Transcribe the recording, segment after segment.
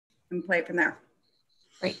and play it from there.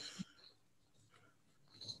 Great.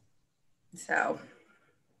 So,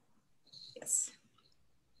 yes.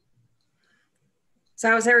 So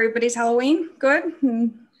how's everybody's Halloween? Good?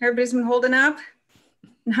 And everybody's been holding up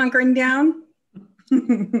and hunkering down?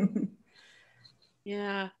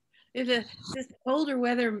 Yeah, this colder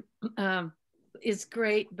weather is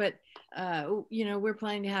great, but you know, we're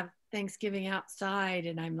planning to have Thanksgiving outside,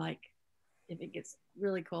 and I'm like, if it gets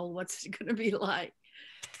really cold, what's it going to be like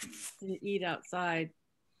to eat outside?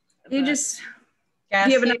 Do you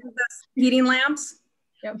have enough heating lamps?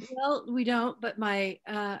 Yep. Well, we don't, but my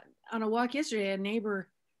on a walk yesterday, a neighbor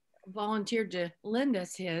volunteered to lend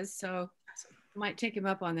us his, so I might take him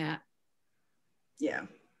up on that. Yeah,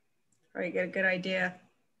 probably get a good idea.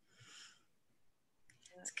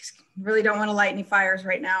 Really don't want to light any fires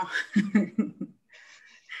right now.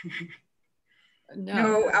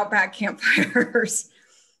 No outback campfires.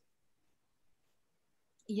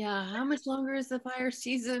 Yeah, how much longer is the fire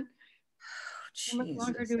season? How much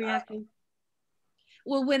longer do we have to?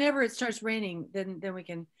 Well, whenever it starts raining, then we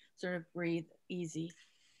can sort of breathe easy,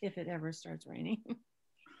 if it ever starts raining.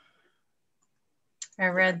 I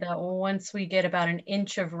read that once we get about an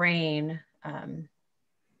inch of rain,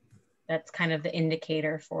 that's kind of the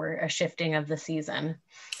indicator for a shifting of the season.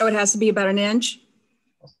 Oh, it has to be about an inch?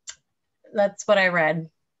 That's what I read.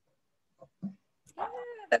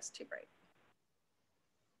 That's too bright.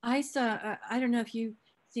 I saw, I don't know if you've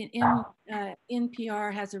seen,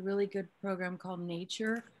 NPR has a really good program called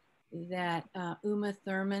Nature that Uma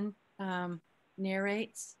Thurman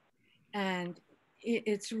narrates. And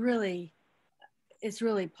it's really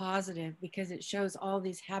positive because it shows all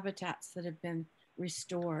these habitats that have been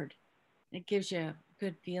restored. It gives you a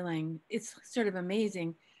good feeling. It's sort of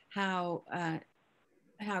amazing how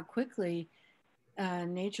quickly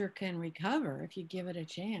nature can recover if you give it a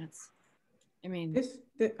chance. I mean,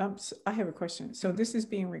 I have a question. So this is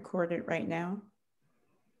being recorded right now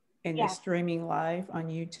and it's streaming live on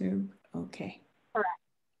YouTube? Okay.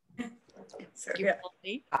 Correct. So, yeah.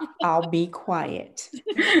 I'll be quiet.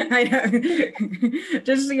 I know.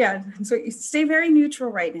 Just, yeah. So stay very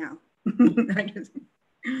neutral right now.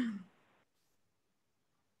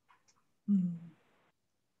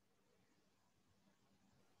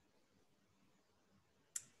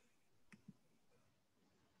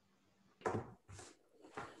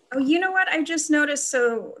 Oh, you know what? I just noticed.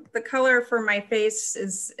 So the color for my face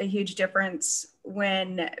is a huge difference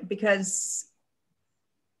because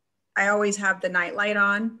I always have the night light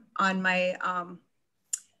on my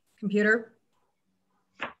computer,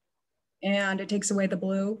 and it takes away the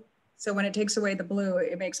blue. So when it takes away the blue,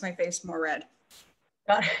 it makes my face more red.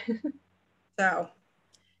 So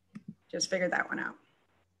just figured that one out.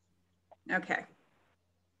 Okay.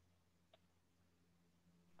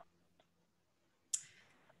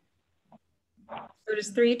 So it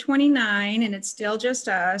is 3:29 and it's still just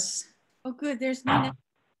us. Oh, good. There's Nina.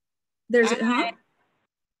 Huh?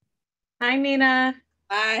 Hi, Nina.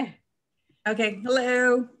 Hi. Okay.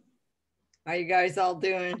 Hello. How you guys all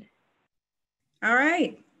doing? All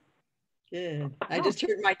right. Good. I just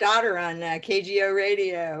heard my daughter on KGO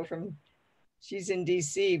radio she's in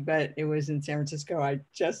DC, but it was in San Francisco. I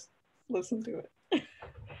just listened to it.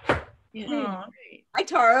 Yeah. Hi,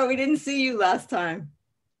 Tara. We didn't see you last time.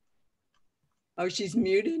 Oh, she's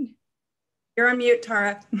muted? You're on mute,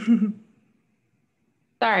 Tara.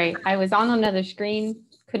 Sorry, I was on another screen.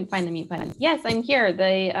 Couldn't find the mute button. Yes, I'm here.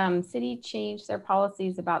 The city changed their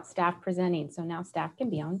policies about staff presenting, so now staff can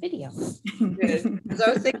be on video. Good. Because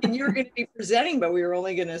I was thinking you were going to be presenting, but we were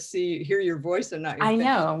only going to hear your voice and not your face. I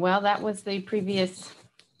know. Well, that was the previous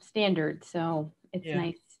standard, so it's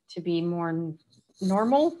nice to be more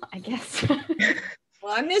normal, I guess.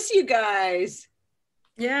 Well, I miss you guys.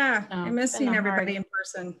 Yeah, I miss seeing everybody in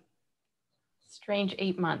person. Strange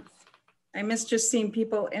 8 months. I miss just seeing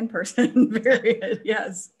people in person, period,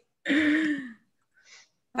 yes.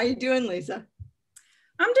 How you doing, Lisa?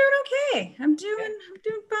 I'm doing okay. I'm doing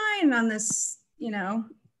fine on this,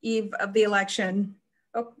 eve of the election.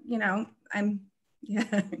 Oh, I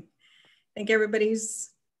think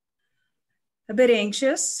everybody's a bit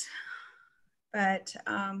anxious, but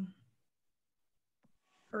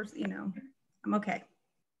first, I'm okay.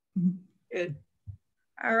 Good.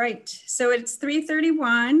 All right, so it's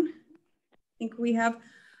 3:31. I think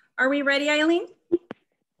are we ready, Eileen?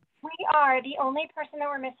 We are. The only person that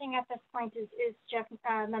we're missing at this point is Jeff,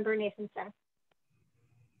 member Nathanson.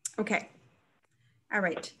 Okay. All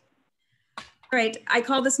right. All right, I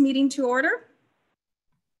call this meeting to order.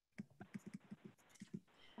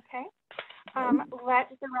 Okay. Let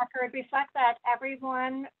the record reflect that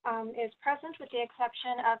everyone is present with the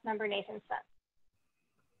exception of member Nathanson.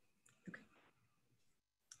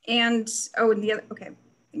 and the other, okay,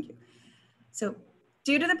 thank you. So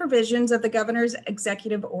due to the provisions of the governor's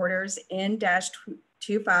executive orders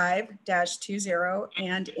N-25-20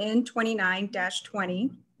 and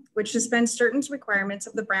N-29-20, which suspends certain requirements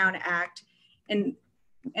of the Brown Act and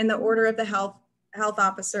the order of the health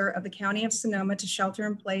officer of the County of Sonoma to shelter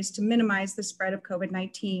in place to minimize the spread of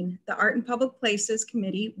COVID-19. The Art and Public Places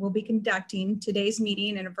Committee will be conducting today's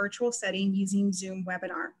meeting in a virtual setting using Zoom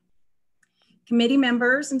webinar. Committee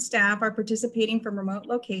members and staff are participating from remote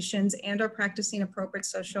locations and are practicing appropriate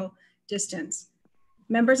social distance.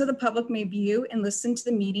 Members of the public may view and listen to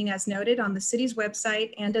the meeting as noted on the city's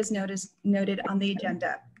website and as noted on the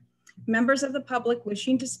agenda. Members of the public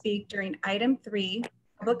wishing to speak during item 3,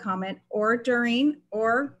 public comment, or during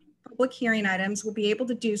public hearing items will be able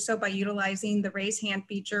to do so by utilizing the raise hand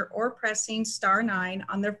feature or pressing *9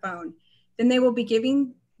 on their phone. Then they will be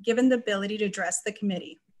given the ability to address the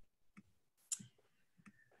committee.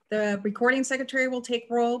 The recording secretary will take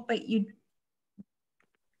roll, but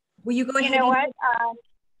will you go ahead? You know what?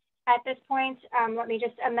 At this point, let me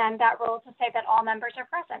just amend that rule to say that all members are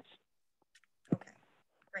present. Okay,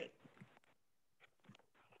 great.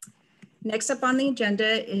 Next up on the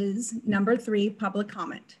agenda is number 3, public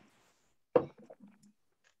comment.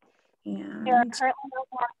 And There are currently no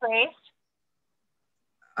hands raised.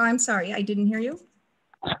 I'm sorry, I didn't hear you.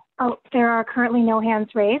 Oh, there are currently no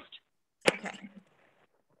hands raised. Okay,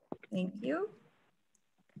 thank you.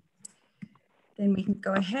 Then we can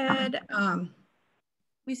go ahead.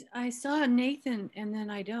 I saw Nathan and then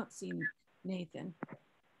I don't see Nathan.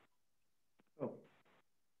 Oh.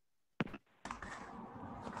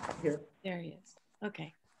 Here. There he is.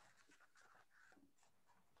 Okay.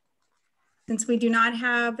 Since we do not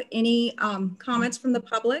have any comments from the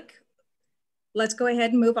public, let's go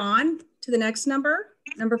ahead and move on to the next number.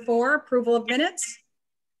 Number 4, approval of minutes.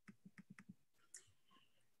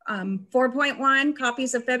 4.1,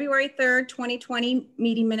 copies of February 3rd, 2020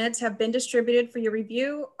 meeting minutes have been distributed for your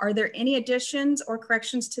review. Are there any additions or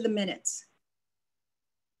corrections to the minutes?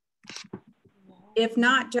 If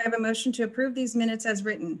not, do I have a motion to approve these minutes as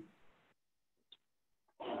written?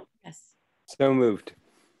 Yes. So moved.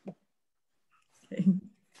 Okay.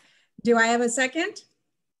 Do I have a second?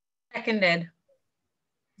 Seconded.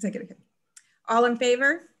 Second. Okay. All in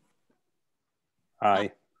favor?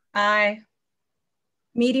 Aye. Aye.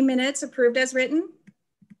 Meeting minutes approved as written.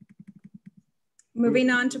 Moving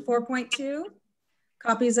on to 4.2,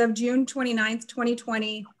 copies of June 29th,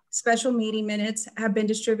 2020 special meeting minutes have been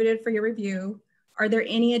distributed for your review. Are there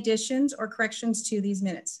any additions or corrections to these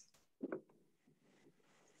minutes?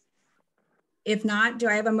 If not, do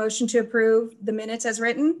I have a motion to approve the minutes as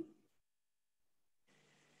written?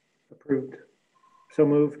 Approved. So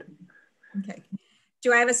moved. Okay.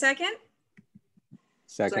 Do I have a second?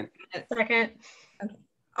 Second. Second. Okay.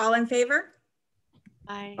 All in favor?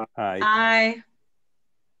 Aye. Aye. Aye.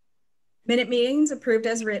 Minute meetings approved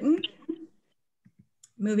as written.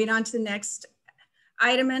 Moving on to the next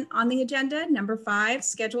item on the agenda, number 5,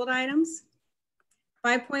 scheduled items.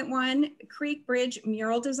 5.1, Creek Bridge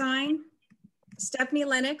mural design. Stephanie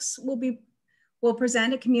Lennox will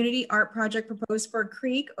present a community art project proposed for a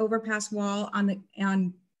creek overpass wall on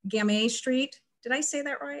Gamay Street. Did I say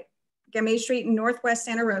that right? Gamay Street in Northwest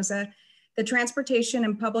Santa Rosa. The Transportation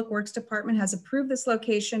and Public Works Department has approved this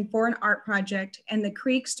location for an art project, and the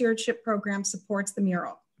Creek Stewardship Program supports the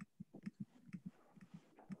mural.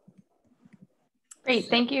 Great,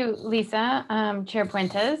 thank you, Lisa. Chair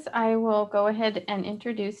Puentes, I will go ahead and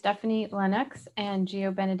introduce Stephanie Lennox and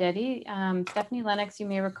Gio Benedetti. Stephanie Lennox, you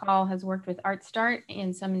may recall, has worked with ArtStart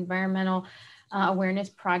in some environmental awareness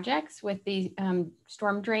projects with the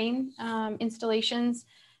storm drain installations.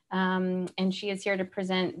 And she is here to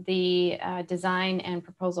present the design and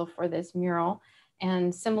proposal for this mural.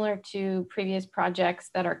 And similar to previous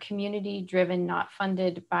projects that are community driven, not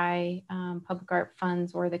funded by public art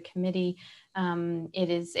funds or the committee, it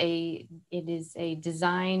is a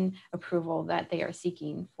design approval that they are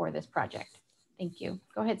seeking for this project. Thank you.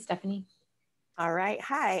 Go ahead, Stephanie. All right,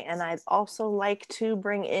 hi. And I'd also like to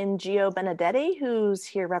bring in Gio Benedetti, who's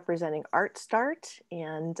here representing ArtStart.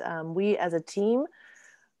 And we as a team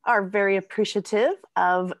are very appreciative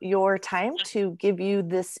of your time to give you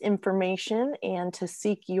this information and to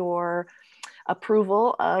seek your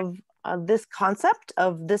approval of this concept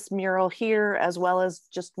of this mural here, as well as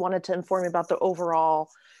just wanted to inform you about the overall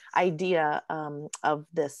idea of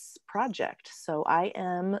this project. So I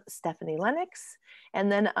am Stephanie Lennox,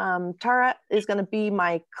 and then Tara is going to be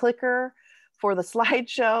my clicker for the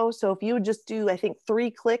slideshow. So if you would just do, I think, 3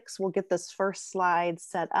 clicks, we'll get this first slide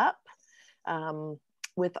set up.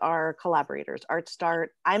 with our collaborators, ArtStart.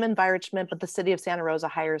 I'm Environment, but the city of Santa Rosa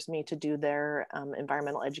hires me to do their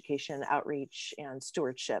environmental education, outreach, and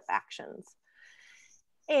stewardship actions.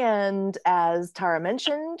 And as Tara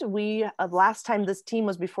mentioned, last time this team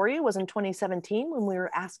was before you was in 2017 when we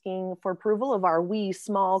were asking for approval of our wee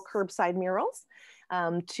small curbside murals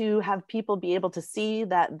to have people be able to see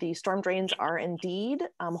that the storm drains are indeed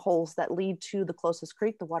holes that lead to the closest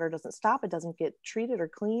creek. The water doesn't stop, it doesn't get treated or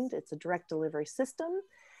cleaned. It's a direct delivery system.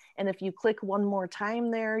 And if you click one more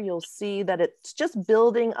time there, you'll see that it's just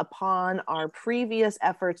building upon our previous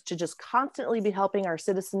efforts to just constantly be helping our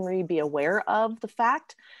citizenry be aware of the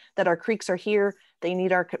fact that our creeks are here, they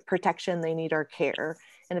need our protection, they need our care.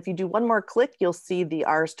 And if you do one more click, you'll see the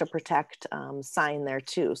Ours to Protect sign there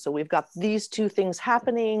too. So we've got these two things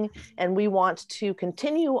happening, and we want to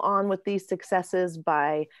continue on with these successes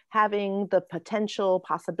by having the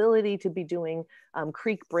possibility to be doing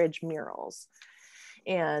creek bridge murals.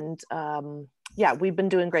 And yeah, we've been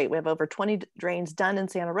doing great. We have over 20 drains done in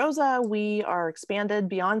Santa Rosa. We are expanded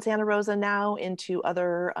beyond Santa Rosa now into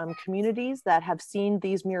other communities that have seen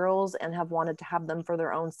these murals and have wanted to have them for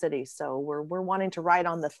their own city. So we're wanting to ride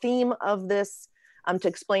on the theme of this to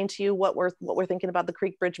explain to you what we're thinking about the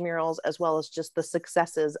Creek Bridge murals, as well as just the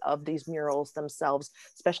successes of these murals themselves,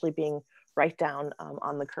 especially being right down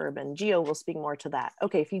on the curb. And Gio will speak more to that.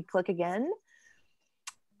 Okay, if you click again.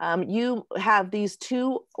 You have these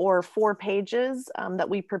 2 or 4 pages that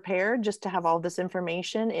we prepared just to have all this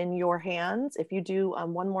information in your hands. If you do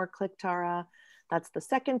one more click, Tara, that's the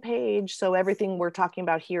second page. So everything we're talking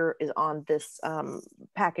about here is on this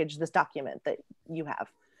package, this document that you have.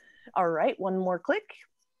 All right, one more click.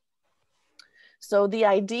 So the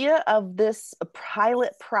idea of this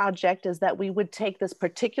pilot project is that we would take this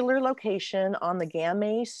particular location on the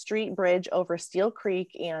Gamay Street Bridge over Steel Creek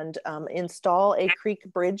and install a creek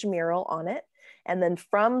bridge mural on it. And then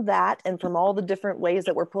from that, and from all the different ways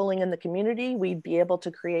that we're pulling in the community, we'd be able to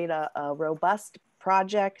create a robust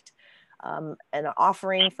project and an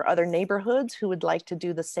offering for other neighborhoods who would like to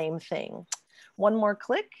do the same thing. One more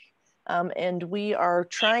click. And we are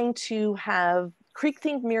trying to have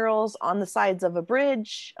creek-themed murals on the sides of a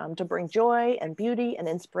bridge to bring joy and beauty and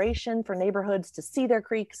inspiration for neighborhoods to see their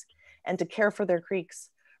creeks and to care for their creeks,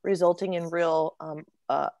 resulting in real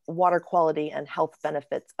water quality and health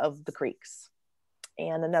benefits of the creeks.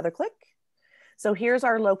 And another click. So here's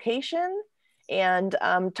our location. And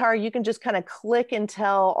Tara, you can just kind of click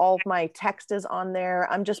until all of my text is on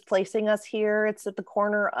there. I'm just placing us here. It's at the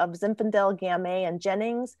corner of Zinfandel, Gamay, and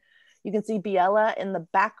Jennings. You can see Biella in the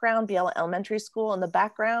background, Biella Elementary School in the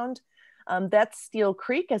background. That's Steel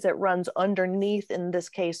Creek as it runs underneath, in this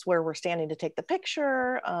case, where we're standing to take the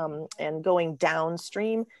picture and going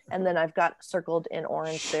downstream. And then I've got circled in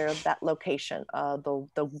orange there, that location,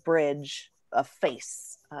 the bridge, a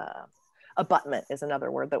face, abutment is another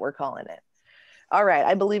word that we're calling it. All right,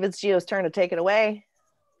 I believe it's Gio's turn to take it away.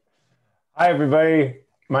 Hi, everybody.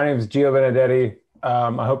 My name is Gio Benedetti.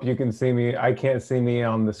 I hope you can see me. I can't see me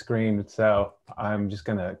on the screen, so I'm just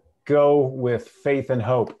gonna go with faith and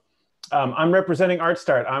hope. I'm representing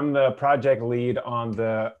ArtStart. I'm the project lead on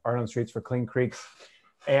the Art on Streets for Clean Creeks.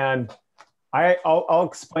 And I'll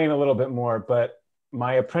explain a little bit more, but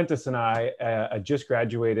my apprentice and I just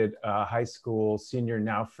graduated high school, senior,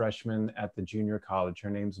 now freshman at the junior college.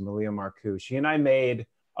 Her name's Malia Marcoux. She and I made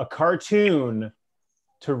a cartoon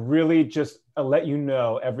to really just let you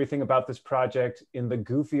know everything about this project in the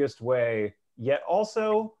goofiest way, yet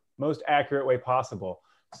also most accurate way possible.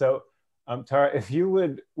 So Tara, if you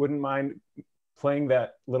wouldn't mind playing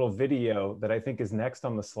that little video that I think is next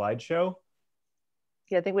on the slideshow.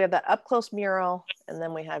 Yeah, I think we have that up close mural and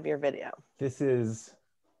then we have your video. This is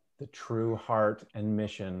the true heart and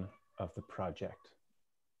mission of the project.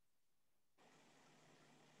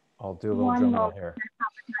 I'll do a little drum roll here.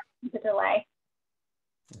 The delay.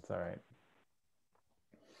 It's all right.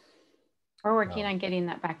 We're working on getting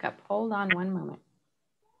that back up. Hold on one moment.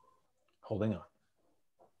 Holding on.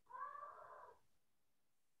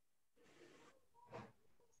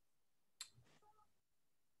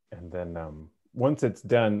 And then once it's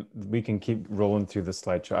done, we can keep rolling through the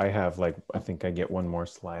slideshow. I have I think I get one more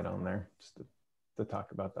slide on there just to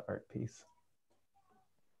talk about the art piece.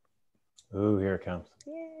 Ooh, here it comes.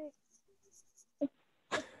 Yay.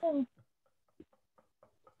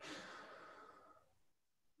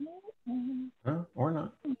 Huh? Or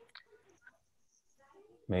not.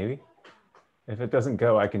 Maybe. If it doesn't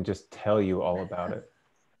go, I can just tell you all about it.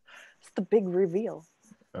 It's the big reveal.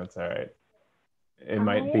 That's all right. It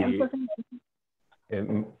might be, it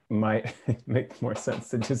might make more sense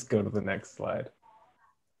to just go to the next slide.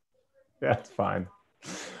 That's fine.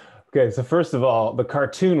 Okay, so first of all, the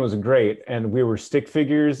cartoon was great, and we were stick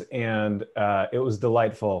figures, and it was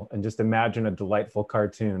delightful. And just imagine a delightful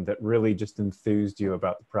cartoon that really just enthused you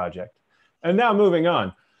about the project. And now moving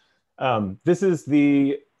on. This is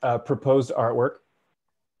the proposed artwork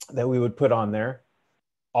that we would put on there.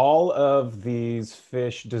 All of these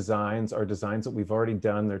fish designs are designs that we've already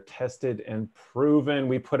done. They're tested and proven.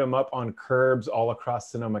 We put them up on curbs all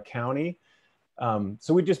across Sonoma County.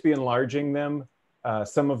 So we'd just be enlarging them,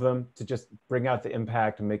 some of them to just bring out the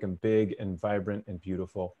impact and make them big and vibrant and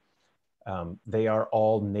beautiful. They are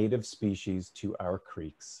all native species to our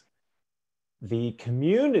creeks. The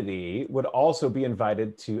community would also be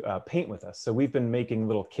invited to paint with us. So we've been making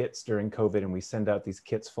little kits during COVID, and we send out these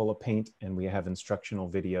kits full of paint, and we have instructional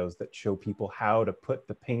videos that show people how to put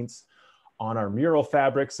the paints on our mural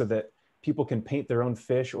fabric so that people can paint their own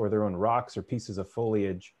fish or their own rocks or pieces of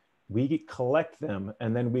foliage. We collect them,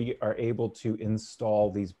 and then we are able to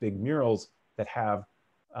install these big murals that have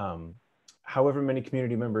however many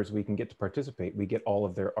community members we can get to participate. We get all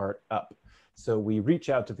of their art up. So we reach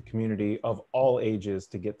out to the community of all ages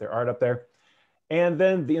to get their art up there. And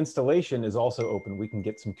then the installation is also open. We can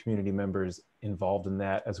get some community members involved in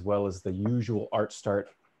that, as well as the usual Art Start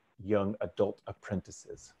young adult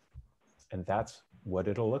apprentices. And that's what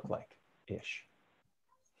it'll look like-ish.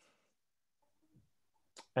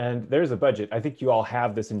 And there's a budget. I think you all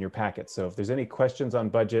have this in your packet. So if there's any questions on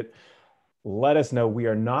budget, let us know. We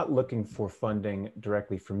are not looking for funding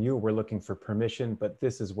directly from you. We're looking for permission, but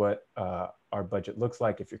this is what our budget looks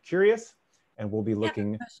like if you're curious, and we'll be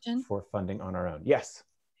looking for funding on our own. Yes.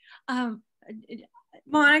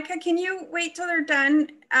 Monica, can you wait till they're done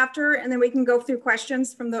after, and then we can go through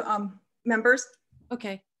questions from the members?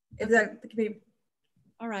 Okay. If that could be.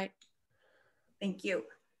 All right. Thank you.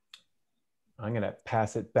 I'm gonna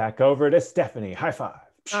pass it back over to Stephanie. High five.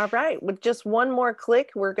 All right, with just one more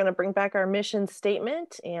click, we're going to bring back our mission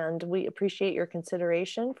statement, and we appreciate your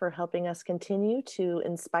consideration for helping us continue to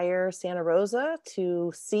inspire Santa Rosa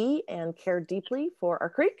to see and care deeply for our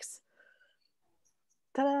creeks.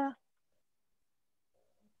 Ta-da!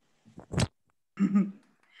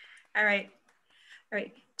 All right. All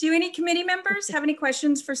right. Do any committee members have any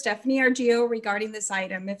questions for Stephanie or Gio regarding this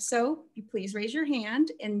item? If so, you please raise your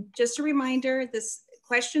hand. And just a reminder, this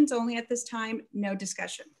questions only at this time, no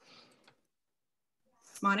discussion.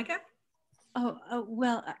 Monica?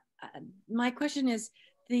 Well, my question is,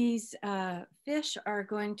 these fish are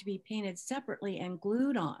going to be painted separately and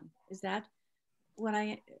glued on. Is that what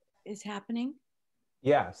is happening?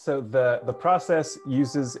 Yeah, so the process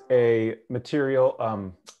uses a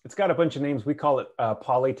material, it's got a bunch of names. We call it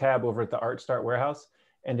Polytab over at the Art Start warehouse.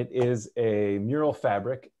 And it is a mural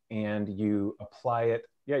fabric, and you apply it.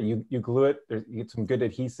 Yeah, you glue it, you get some good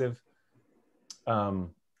adhesive, and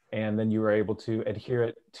then you are able to adhere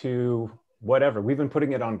it to whatever. We've been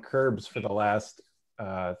putting it on curbs for the last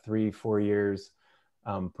 3-4 years,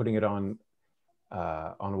 putting it on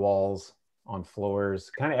walls, on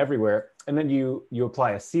floors, kind of everywhere. And then you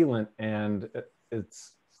apply a sealant, and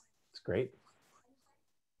it's great.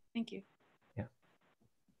 Thank you. Yeah.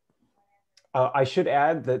 I should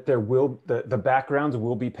add that there will the backgrounds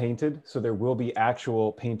will be painted, so there will be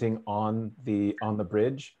actual painting on the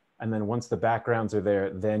bridge. And then once the backgrounds are there,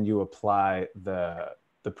 then you apply the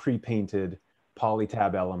pre-painted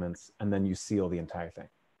Polytab elements, and then you seal the entire thing.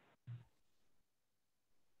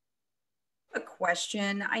 A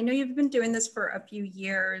question. I know you've been doing this for a few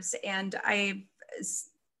years, and I've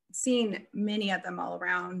seen many of them all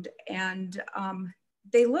around, and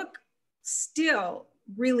they look still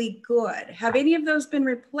really good. Have any of those been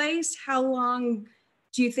replaced? How long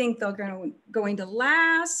do you think they're going to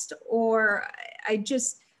last? Or I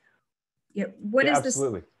just, what is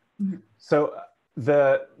absolutely. This? Mm-hmm. So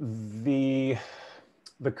the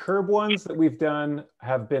curb ones that we've done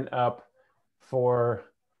have been up for,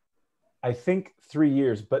 I think, 3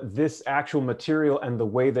 years, but this actual material and the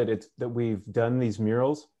way that we've done these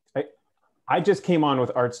murals, I just came on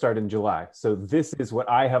with Art Start in July. So this is what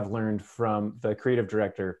I have learned from the creative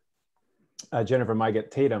director, Jennifer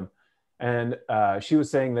Mygat Tatum. And she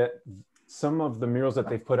was saying that some of the murals that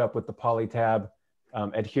they've put up with the Polytab,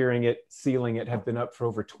 adhering it, sealing it, have been up for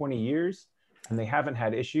over 20 years, and they haven't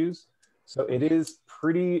had issues. So it is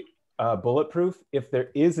pretty bulletproof. If there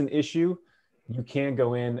is an issue, you can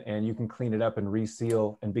go in and you can clean it up and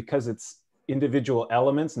reseal. And because it's individual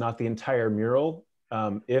elements, not the entire mural,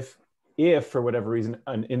 if for whatever reason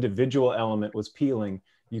an individual element was peeling,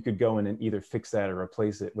 you could go in and either fix that or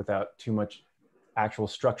replace it without too much actual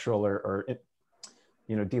structural or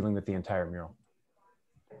dealing with the entire mural.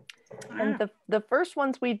 And the first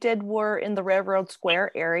ones we did were in the Railroad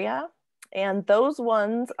Square area. And those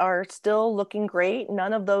ones are still looking great.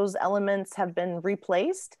 None of those elements have been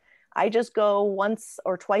replaced. I just go once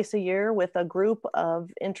or twice a year with a group of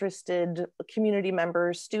interested community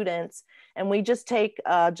members, students, and we just take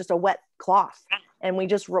just a wet cloth and we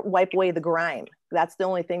just wipe away the grime. That's the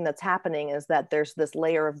only thing that's happening, is that there's this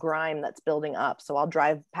layer of grime that's building up. So I'll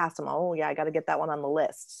drive past them. Oh yeah, I got to get that one on the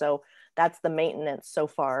list. So that's the maintenance so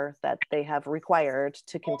far that they have required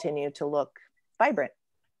to continue to look vibrant.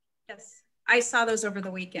 Yes, I saw those over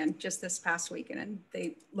the weekend, just this past weekend, and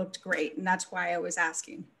they looked great. And that's why I was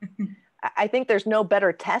asking. I think there's no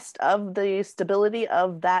better test of the stability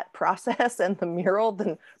of that process and the mural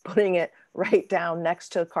than putting it right down next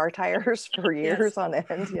to car tires for years on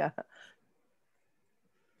end. Yeah.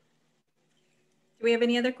 Do we have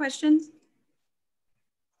any other questions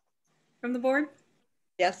from the board?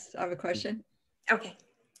 Yes, I have a question. Okay.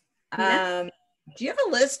 Do you have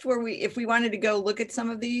a list where if we wanted to go look at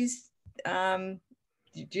some of these, do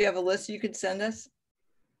you have a list you could send us?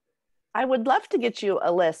 I would love to get you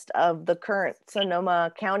a list of the current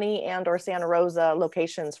Sonoma County and or Santa Rosa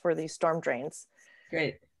locations for these storm drains.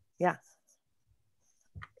 Great. Yeah.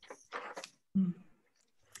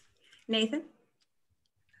 Nathan?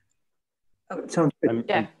 Oh, Sounds good.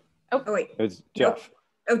 Jeff. oh wait. It's Jeff.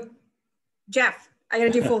 Oh, Jeff. I got to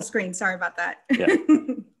do full screen. Sorry about that.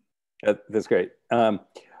 Yeah. That's great.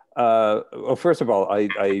 Well, first of all,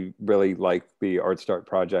 I really like the Art Start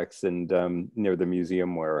projects and near the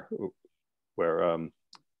museum where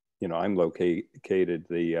you know, I'm located.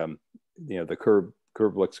 The you know, the curb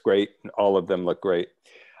looks great. All of them look great.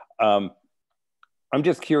 I'm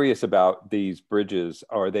just curious about these bridges.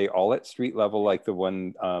 Are they all at street level, like the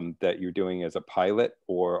one that you're doing as a pilot,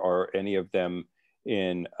 or are any of them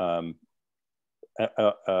in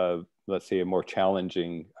let's say a more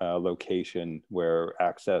challenging location where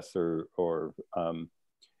access or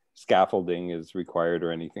scaffolding is required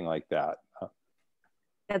or anything like that?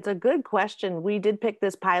 It's a good question. We did pick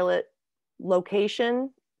this pilot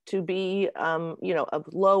location to be, you know, of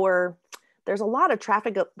lower, there's a lot of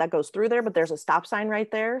traffic that goes through there, but there's a stop sign right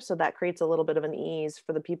there. So that creates a little bit of an ease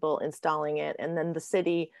for the people installing it. And then the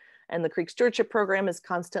city and the Creek Stewardship Program is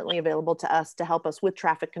constantly available to us to help us with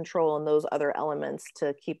traffic control and those other elements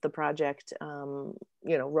to keep the project, you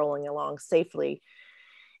know, rolling along safely.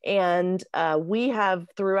 And we have,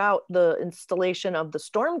 throughout the installation of the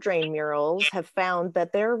storm drain murals, have found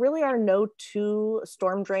that there really are no two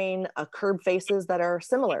storm drain curb faces that are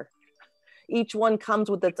similar. Each one comes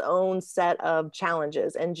with its own set of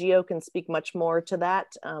challenges, and Gio can speak much more to that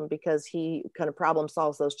because he kind of problem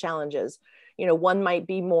solves those challenges. You know, one might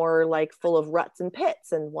be more like full of ruts and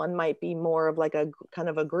pits, and one might be more of like a kind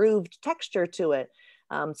of a grooved texture to it.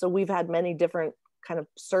 So we've had many different kind of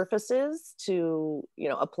surfaces to, you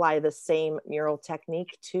know, apply the same mural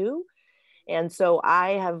technique to. And so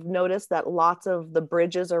I have noticed that lots of the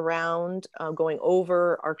bridges around going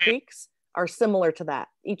over our creeks are similar to that.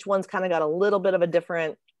 Each one's kind of got a little bit of a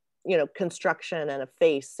different, you know, construction and a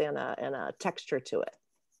face and a texture to it.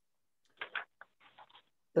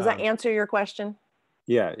 Does that answer your question?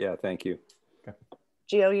 Yeah, thank you. Okay.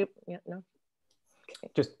 Gio, yeah, no?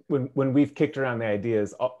 Okay. Just when we've kicked around the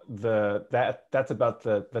ideas, that's about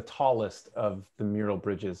the tallest of the mural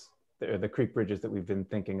bridges, the creek bridges that we've been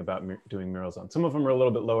thinking about doing murals on. Some of them are a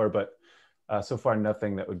little bit lower, but so far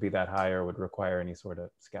nothing that would be that high or would require any sort of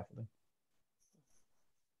scaffolding.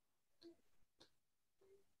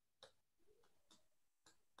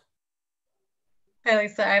 Hi,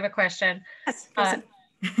 Lisa, I have a question. Yes,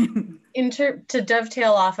 To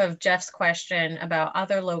dovetail off of Jeff's question about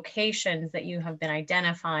other locations that you have been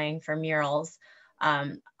identifying for murals,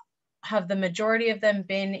 have the majority of them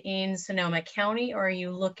been in Sonoma County, or are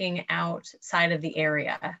you looking outside of the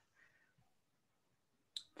area?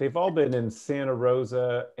 They've all been in Santa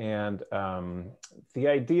Rosa, and the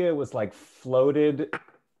idea was like floated,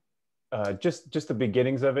 just the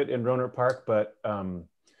beginnings of it in Rohnert Park, but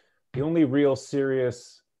the only real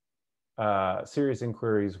serious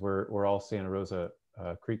inquiries were all Santa Rosa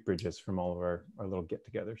creek bridges from all of our little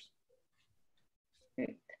get-togethers.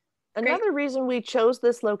 Another reason we chose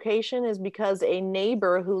this location is because a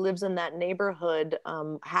neighbor who lives in that neighborhood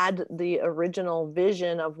had the original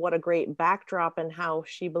vision of what a great backdrop and how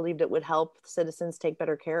she believed it would help citizens take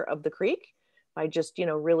better care of the creek by just, you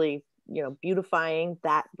know, really, you know, beautifying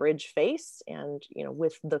that bridge face and, you know,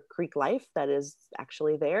 with the creek life that is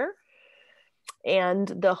actually there. And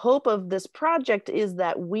the hope of this project is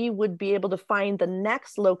that we would be able to find the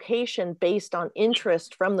next location based on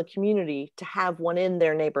interest from the community to have one in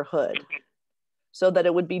their neighborhood, so that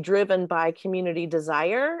it would be driven by community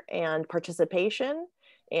desire and participation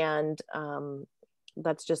and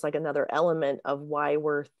that's just like another element of why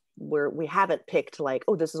we haven't picked like,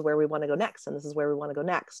 oh, this is where we want to go next and this is where we want to go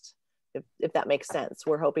next, if that makes sense.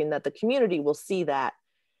 We're hoping that the community will see that,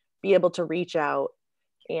 be able to reach out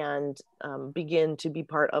and begin to be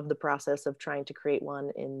part of the process of trying to create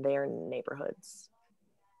one in their neighborhoods.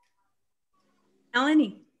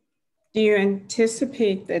 Melanie. Do you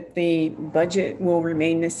anticipate that the budget will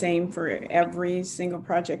remain the same for every single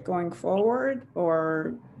project going forward,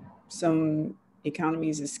 or some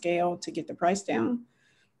economies of scale to get the price down?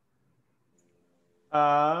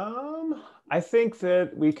 I think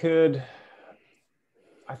that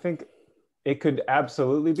I think it could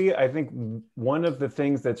absolutely be. I think one of the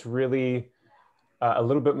things that's really a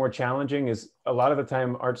little bit more challenging is a lot of the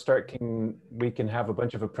time ArtStart we can have a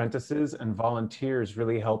bunch of apprentices and volunteers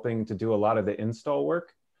really helping to do a lot of the install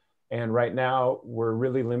work. And right now we're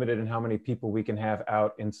really limited in how many people we can have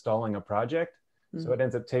out installing a project. Mm-hmm. So it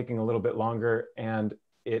ends up taking a little bit longer, and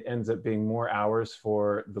it ends up being more hours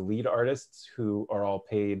for the lead artists, who are all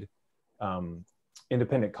paid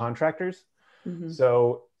independent contractors. Mm-hmm.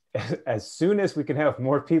 So as soon as we can have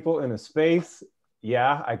more people in a space,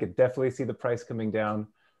 yeah, I could definitely see the price coming down.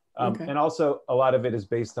 Okay. And also a lot of it is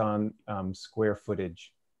based on square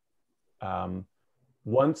footage. There's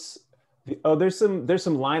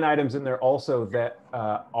some line items in there also that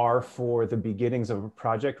are for the beginnings of a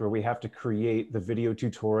project, where we have to create the video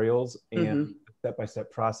tutorials and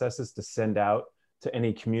step-by-step processes to send out to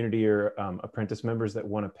any community or apprentice members that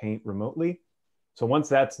want to paint remotely. So once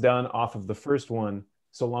that's done off of the first one,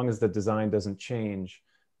 so long as the design doesn't change,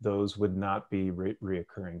 those would not be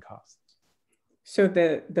reoccurring costs. So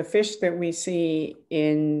the fish that we see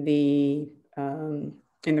in the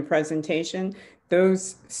presentation,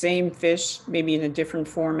 those same fish, maybe in a different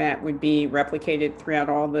format, would be replicated throughout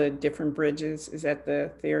all the different bridges. Is that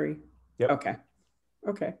the theory? Yep. Okay.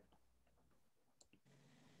 Okay.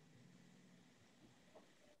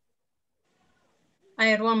 I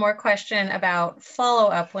had one more question about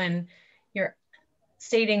follow-up. When you're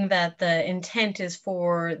stating that the intent is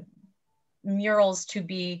for murals to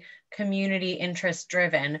be community interest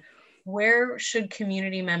driven, where should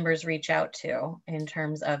community members reach out to in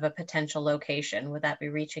terms of a potential location? Would that be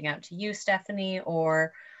reaching out to you, Stephanie,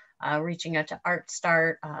 or reaching out to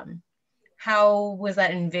ArtStart? How was that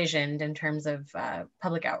envisioned in terms of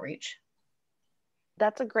public outreach?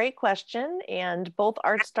 That's a great question. And both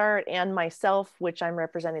ArtStart and myself, which I'm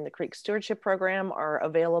representing the Creek Stewardship Program, are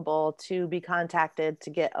available to be contacted to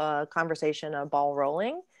get a conversation, a ball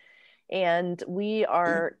rolling. And we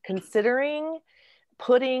are considering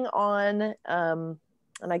putting on, and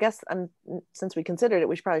I guess since we considered it,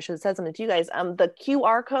 we probably should have said something to you guys, the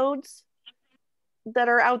QR codes that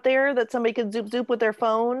are out there that somebody could zoop with their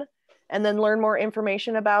phone and then learn more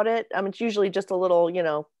information about it. It's usually just a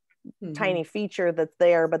little, tiny feature that's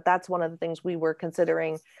there, but that's one of the things we were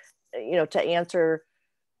considering, to answer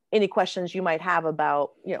any questions you might have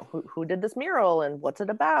about, who did this mural and what's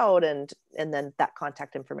it about, and then that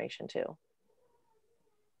contact information too.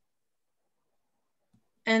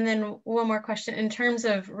 And then one more question, in terms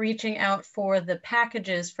of reaching out for the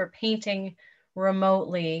packages for painting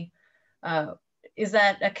remotely, is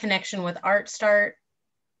that a connection with ArtStart?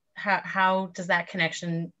 How does that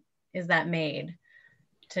connection, is that made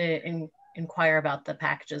to inquire about the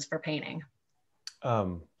packages for painting?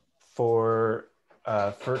 For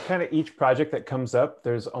kind of each project that comes up,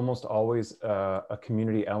 there's almost always a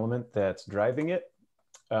community element that's driving it.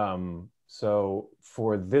 So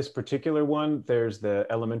for this particular one, there's the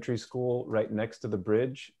elementary school right next to the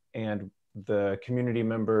bridge, and the community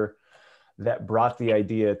member that brought the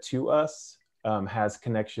idea to us has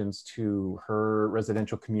connections to her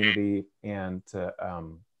residential community, and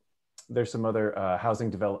there's some other housing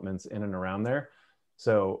developments in and around there.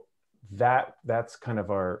 So that's kind of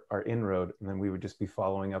our inroad, and then we would just be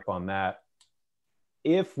following up on that.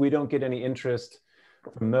 If we don't get any interest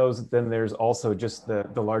from those, then there's also just the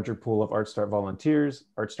larger pool of ArtStart volunteers,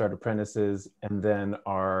 ArtStart apprentices, and then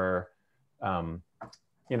our art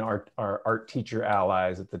teacher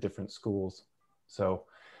allies at the different schools. So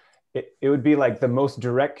it would be like the most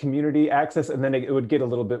direct community access, and then it would get a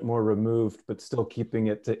little bit more removed, but still keeping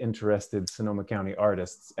it to interested Sonoma County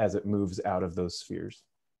artists as it moves out of those spheres.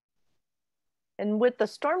 And with the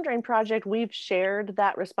Storm Drain project, we've shared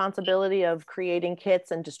that responsibility of creating kits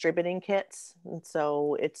and distributing kits. And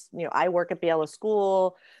so it's, I work at Biela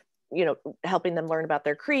School, helping them learn about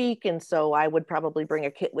their creek. And so I would probably bring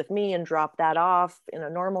a kit with me and drop that off in a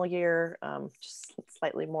normal year, just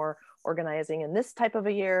slightly more organizing in this type of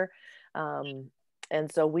a year.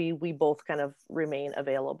 And so we both kind of remain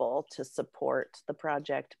available to support the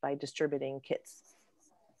project by distributing kits.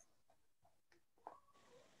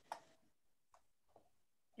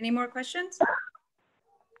 Any more questions?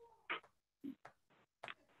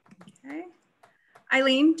 Okay.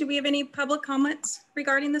 Eileen, do we have any public comments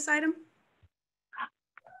regarding this item?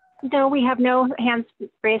 No, we have no hands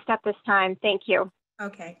raised at this time. Thank you.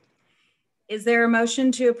 Okay. Is there a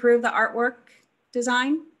motion to approve the artwork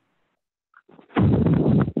design?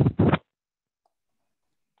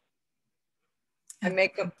 I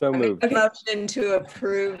make a So moved. motion to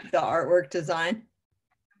approve the artwork design.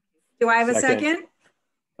 Do I have a second?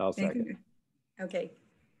 I'll second. Okay.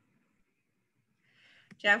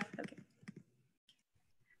 Jeff, okay.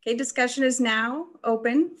 Okay, discussion is now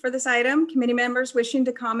open for this item. Committee members wishing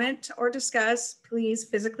to comment or discuss, please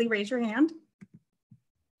physically raise your hand.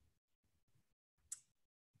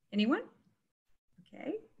 Anyone?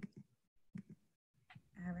 Okay.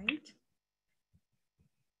 All right.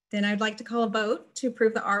 Then I'd like to call a vote to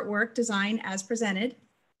approve the artwork design as presented.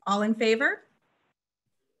 All in favor?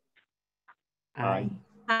 Aye.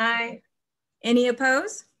 Aye. Any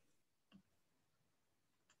opposed?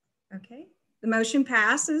 Okay, the motion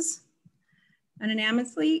passes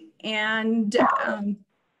unanimously. And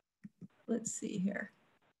let's see here.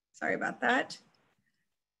 Sorry about that.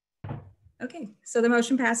 Okay, so the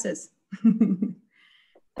motion passes.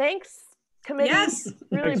 Thanks, committee. Yes.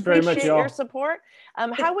 Really Thanks very much, appreciate y'all. your support.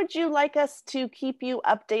 How would you like us to keep you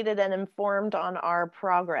updated and informed on our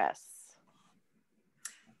progress?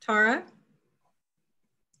 Tara?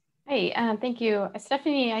 Hey, thank you.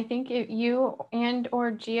 Stephanie, I think if you and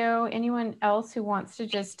or Gio, anyone else who wants to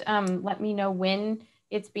just let me know when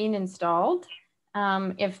it's being installed.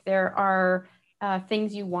 If there are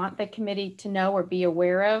things you want the committee to know or be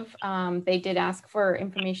aware of. They did ask for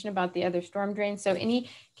information about the other storm drains. So any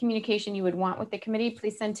communication you would want with the committee,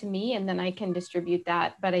 please send to me and then I can distribute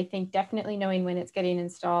that. But I think definitely knowing when it's getting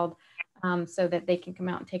installed so that they can come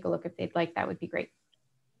out and take a look if they'd like, that would be great.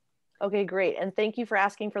 Okay, great. And thank you for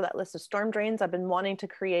asking for that list of storm drains. I've been wanting to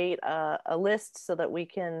create a list so that we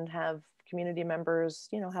can have community members,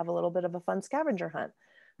 you know, have a little bit of a fun scavenger hunt.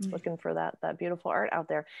 Looking for that beautiful art out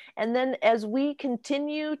there. And then as we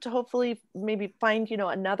continue to hopefully maybe find, you know,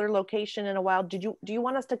 another location in a while, do you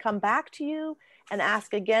want us to come back to you and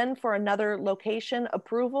ask again for another location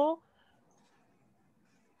approval?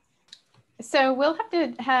 So we'll have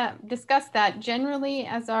to discuss that. Generally,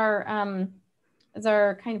 as our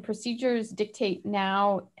kind of procedures dictate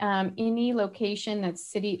now, any location that's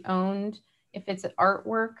city owned, if it's an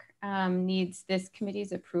artwork, needs this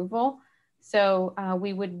committee's approval. So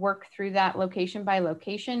we would work through that location by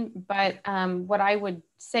location. But what I would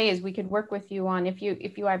say is we could work with you on if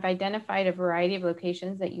you have identified a variety of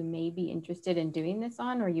locations that you may be interested in doing this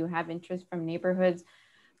on, or you have interest from neighborhoods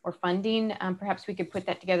or funding, perhaps we could put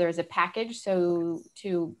that together as a package. So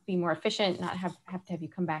to be more efficient, not have to have you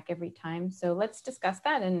come back every time. So let's discuss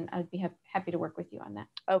that, and I'd be happy to work with you on that.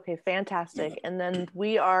 Okay, fantastic. And then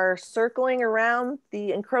we are circling around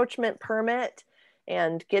the encroachment permit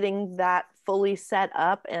and getting that fully set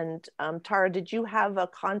up. And Tara, did you have a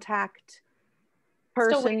contact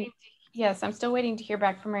person? Yes, I'm still waiting to hear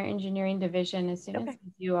back from our engineering division. As soon as I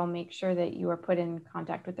do, I'll make sure that you are put in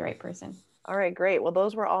contact with the right person. All right, great. Well,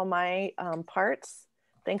 those were all my parts.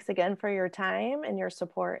 Thanks again for your time and your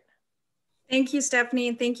support. Thank you, Stephanie,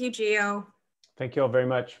 and thank you, Gio. Thank you all very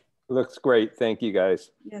much. Looks great. Thank you,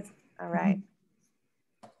 guys. Yes. All right.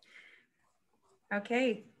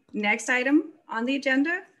 Okay, next item on the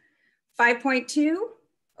agenda, 5.2,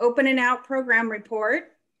 Open and Out Program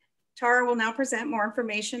Report. Tara will now present more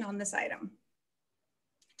information on this item.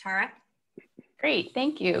 Tara? Great,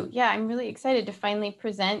 thank you. Yeah, I'm really excited to finally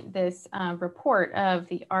present this report of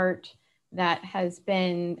the art that has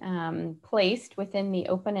been placed within the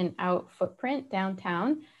Open and Out footprint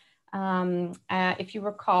downtown. If you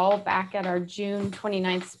recall, back at our June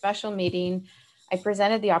 29th special meeting, I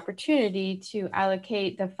presented the opportunity to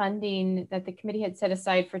allocate the funding that the committee had set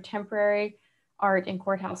aside for temporary art in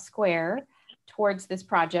Courthouse Square towards this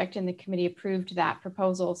project, and the committee approved that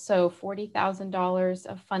proposal. So $40,000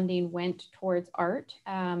 of funding went towards art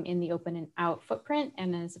in the Open and Out footprint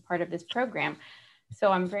and as a part of this program.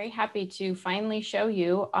 So I'm very happy to finally show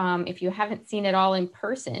you, if you haven't seen it all in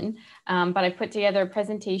person, but I put together a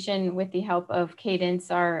presentation with the help of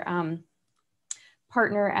Cadence, our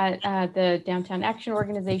partner at the Downtown Action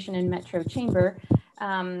Organization and Metro Chamber,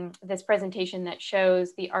 this presentation that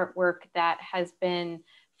shows the artwork that has been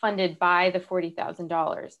funded by the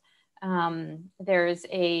 $40,000. There's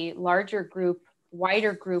a larger group,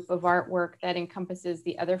 wider group of artwork that encompasses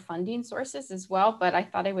the other funding sources as well, but I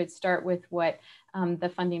thought I would start with what the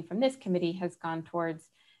funding from this committee has gone towards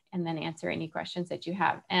and then answer any questions that you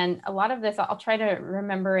have. And a lot of this, I'll try to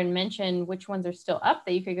remember and mention which ones are still up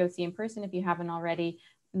that you could go see in person if you haven't already,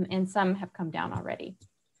 and some have come down already.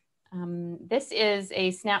 This is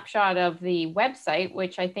a snapshot of the website,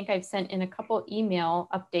 which I think I've sent in a couple email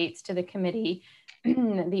updates to the committee.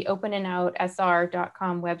 The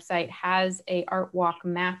openandout.sr.com website has a art walk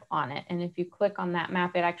map on it. And if you click on that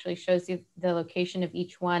map, it actually shows you the location of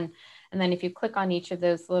each one. And then if you click on each of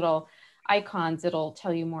those little icons, it'll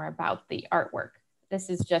tell you more about the artwork. This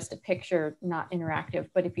is just a picture, not interactive,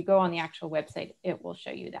 but if you go on the actual website, it will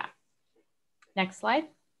show you that. Next slide.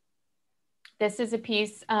 This is a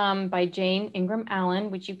piece by Jane Ingram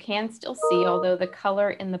Allen, which you can still see, although the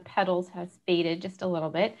color in the petals has faded just a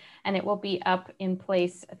little bit, and it will be up in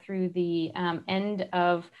place through the end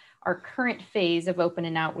of our current phase of Open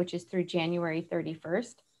and Out, which is through January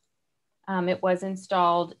 31st. It was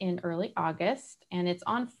installed in early August, and it's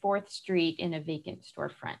on 4th Street in a vacant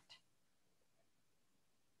storefront.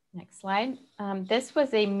 Next slide. This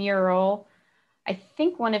was a mural. I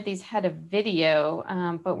think one of these had a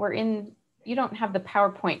video, but you don't have the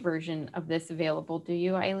PowerPoint version of this available, do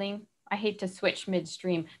you, Eileen? I hate to switch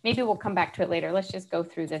midstream. Maybe we'll come back to it later. Let's just go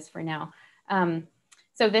through this for now.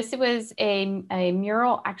 So this was a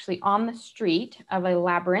mural actually on the street of a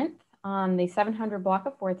labyrinth on the 700 block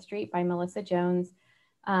of 4th Street by Melissa Jones.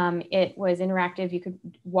 It was interactive. You could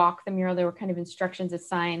walk the mural. There were kind of instructions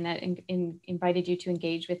assigned that invited you to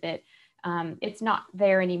engage with it. It's not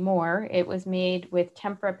there anymore. It was made with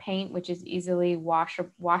tempera paint, which is easily washes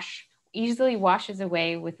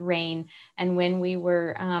away with rain. And when we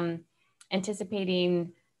were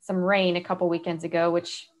anticipating some rain a couple weekends ago,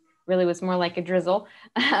 which really was more like a drizzle,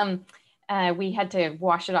 we had to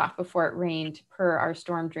wash it off before it rained per our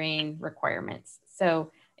storm drain requirements.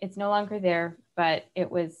 So it's no longer there, but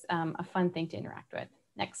it was a fun thing to interact with.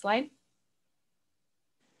 Next slide.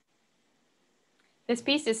 This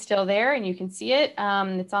piece is still there and you can see it.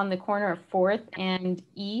 It's on the corner of 4th and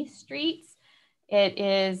E Streets. It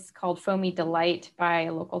is called Foamy Delight by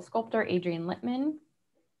a local sculptor, Adrian Littman.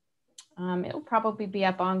 It will probably be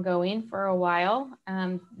up ongoing for a while.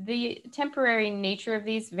 The temporary nature of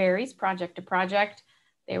these varies project to project.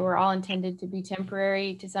 They were all intended to be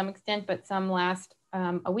temporary to some extent, but some last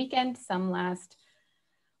a weekend, some last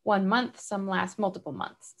 1 month, some last multiple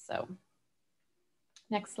months. So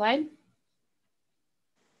next slide.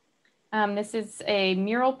 This is a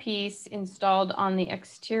mural piece installed on the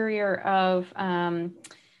exterior of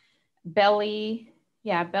Belly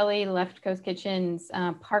Left Coast Kitchen's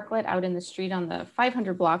parklet out in the street on the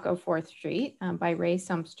 500 block of 4th Street by Ray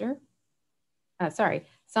Sumser.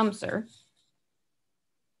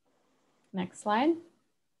 Next slide.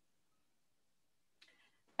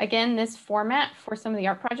 Again, this format for some of the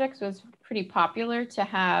art projects was pretty popular, to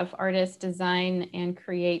have artists design and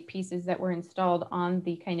create pieces that were installed on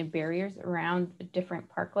the kind of barriers around different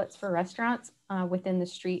parklets for restaurants within the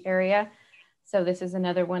street area. So this is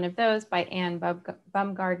another one of those by Anne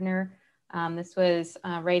Bumgardner. This was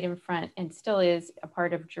right in front and still is a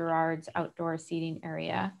part of Gerard's outdoor seating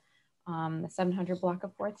area, the 700 block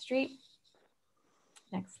of 4th Street.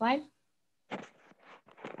 Next slide.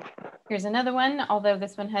 Here's another one, although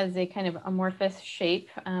this one has a kind of amorphous shape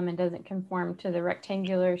and doesn't conform to the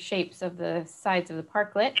rectangular shapes of the sides of the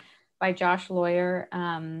parklet, by Josh Lawyer,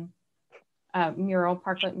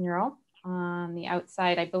 parklet mural on the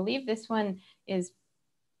outside. I believe this one is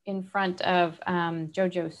in front of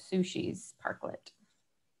Jojo Sushi's parklet.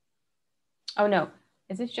 Oh no,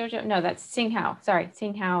 is this Jojo? No, that's Sing Hao. Sorry,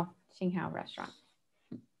 Sing Hao restaurant.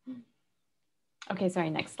 Okay, sorry,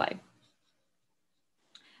 next slide.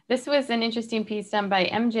 This was an interesting piece done by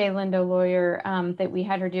MJ Lindo Lawyer that we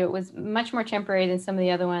had her do. It was much more temporary than some of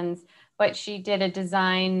the other ones, but she did a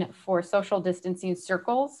design for social distancing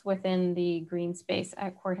circles within the green space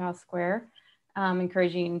at Courthouse Square,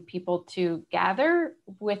 encouraging people to gather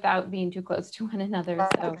without being too close to one another.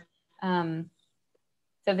 So,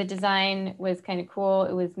 so the design was kind of cool.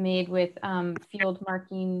 It was made with field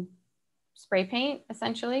marking spray paint,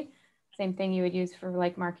 essentially. Same thing you would use for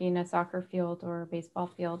like marking a soccer field or a baseball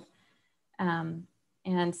field.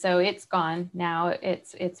 And so it's gone now.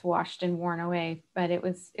 It's washed and worn away, but it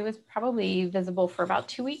was probably visible for about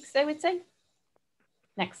 2 weeks, I would say.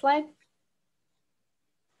 Next slide.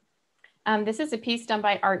 This is a piece done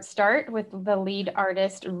by Art Start with the lead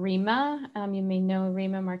artist, Rima. You may know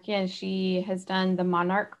Rima Marquez. She has done the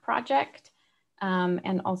Monarch Project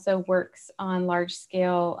and also works on large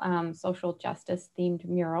scale social justice themed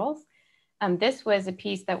murals. This was a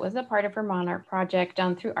piece that was a part of her Monarch project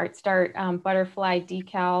done through Art Start, butterfly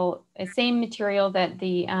decal, same material that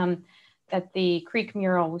the Creek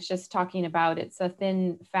mural was just talking about. It's a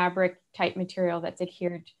thin fabric type material that's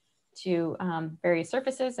adhered to various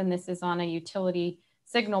surfaces, and this is on a utility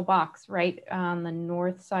signal box right on the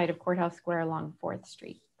north side of Courthouse Square along 4th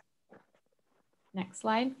Street. Next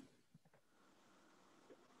slide.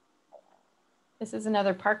 This is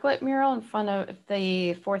another Parklet mural in front of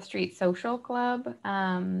the 4th Street Social Club.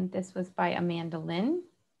 This was by Amanda Lynn,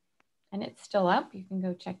 and it's still up. You can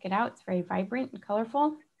go check it out. It's very vibrant and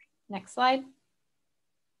colorful. Next slide.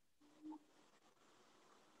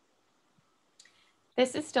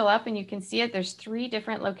 This is still up and you can see it. There's 3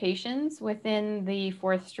 different locations within the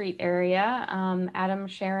 4th Street area. Adam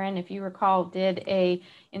Sharon, if you recall, did a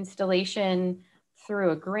installation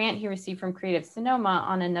through a grant he received from Creative Sonoma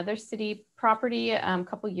on another city property a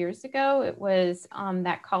couple years ago. It was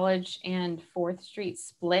that College and 4th Street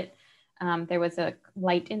split. There was a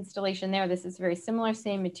light installation there. This is very similar,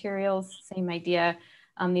 same materials, same idea.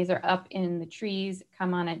 These are up in the trees,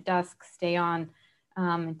 come on at dusk, stay on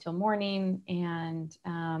until morning. And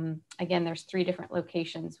again, there's 3 different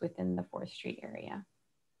locations within the 4th Street area.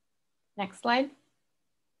 Next slide.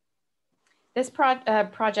 This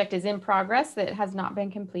project is in progress. It has not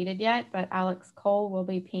been completed yet, but Alex Cole will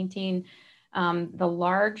be painting the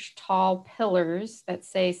large, tall pillars that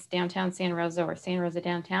say Downtown Santa Rosa or Santa Rosa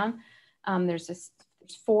Downtown. There's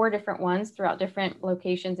 4 different ones throughout different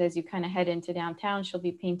locations as you kind of head into downtown. She'll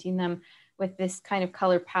be painting them with this kind of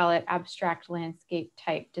color palette, abstract landscape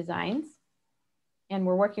type designs. And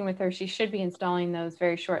we're working with her. She should be installing those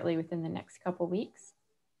very shortly within the next couple weeks.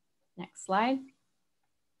 Next slide.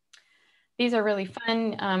 These are really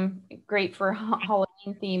fun, great for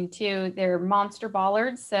Halloween theme too. They're monster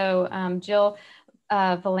bollards. So Jill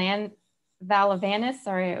Valavanis,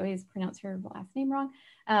 sorry, I always pronounce her last name wrong.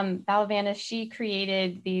 Valavanis, she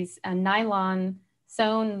created these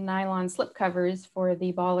sewn nylon slip covers for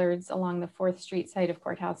the bollards along the 4th Street side of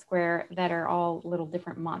Courthouse Square that are all little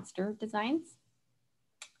different monster designs.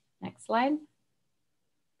 Next slide.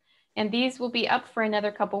 And these will be up for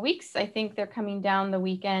another couple weeks. I think they're coming down the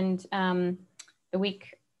weekend, the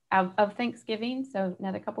week of Thanksgiving, so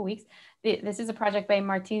another couple weeks. This is a project by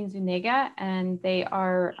Martin Zuniga, and they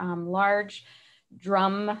are large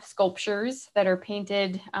drum sculptures that are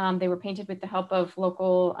painted. They were painted with the help of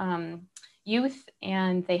local youth,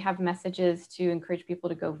 and they have messages to encourage people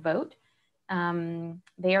to go vote.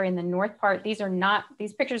 They are in the north part. These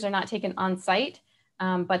pictures are not taken on site.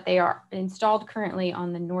 But they are installed currently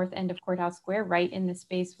on the north end of Courthouse Square, right in the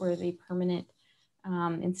space where the permanent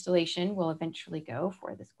installation will eventually go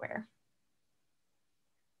for the square.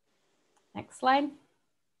 Next slide.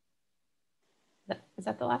 Is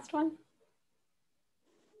that the last one?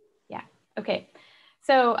 Yeah, okay.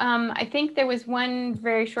 So I think there was one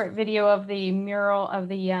very short video of the mural, of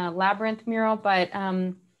the Labyrinth mural, but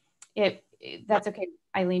that's okay,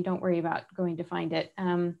 Eileen, don't worry about going to find it.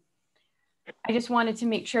 I just wanted to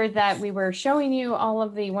make sure that we were showing you all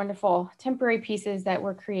of the wonderful temporary pieces that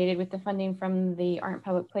were created with the funding from the Art and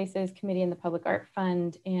Public Places Committee and the Public Art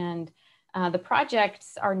Fund. And the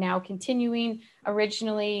projects are now continuing.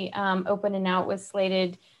 Originally, Open and Out was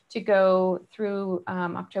slated to go through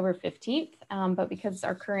October 15th, but because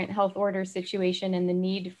our current health order situation and the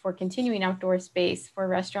need for continuing outdoor space for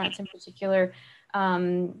restaurants in particular,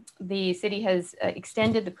 the city has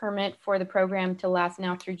extended the permit for the program to last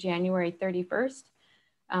now through January 31st.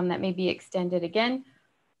 That may be extended again.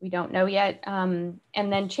 We don't know yet. And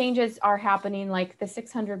then changes are happening, like the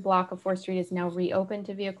 600 block of 4th Street is now reopened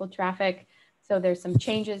to vehicle traffic. So there's some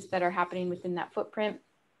changes that are happening within that footprint.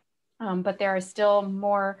 But there are still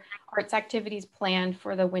more arts activities planned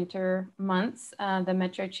for the winter months. The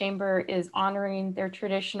Metro Chamber is honoring their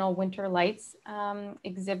traditional Winter Lights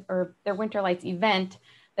their Winter Lights event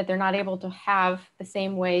that they're not able to have the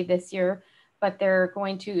same way this year, but they're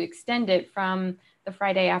going to extend it from the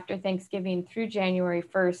Friday after Thanksgiving through January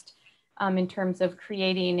 1st in terms of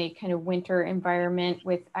creating a kind of winter environment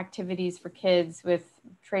with activities for kids, with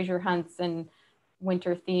treasure hunts and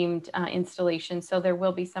winter themed installations. So there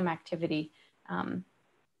will be some activity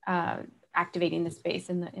activating the space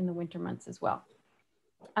in the winter months as well.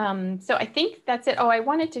 So I think that's it. Oh, I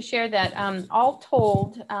wanted to share that all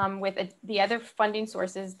told with the other funding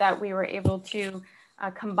sources that we were able to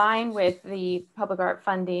combine with the public art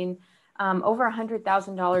funding, over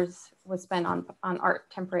 $100,000 was spent on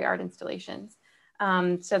temporary art installations.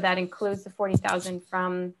 So that includes the $40,000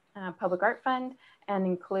 from Public Art Fund, and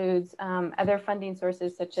includes other funding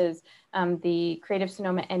sources such as the Creative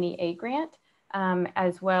Sonoma NEA grant,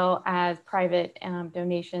 as well as private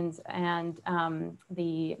donations and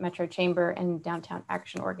the Metro Chamber and Downtown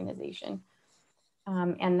Action Organization.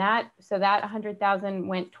 And that 100,000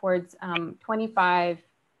 went towards 25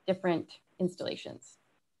 different installations.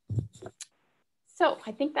 So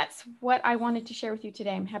I think that's what I wanted to share with you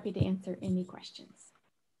today. I'm happy to answer any questions.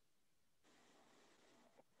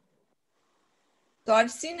 So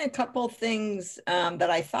I've seen a couple things that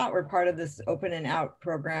I thought were part of this Open and Out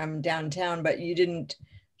program downtown, but you didn't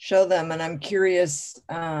show them. And I'm curious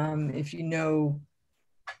if you know,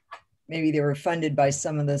 maybe they were funded by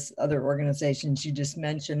some of this other organizations you just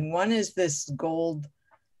mentioned. One is this gold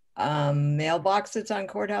mailbox that's on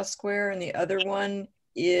Courthouse Square, and the other one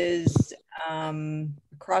is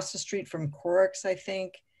across the street from Corix, I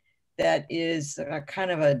think, that is a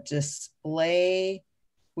kind of a display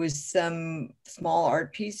with some small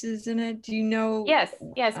art pieces in it. Do you know? Yes,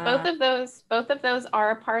 both of those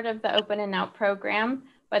are a part of the Open and Out program,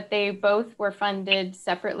 but they both were funded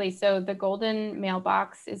separately. So the Golden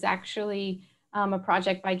Mailbox is actually a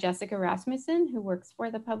project by Jessica Rasmussen, who works for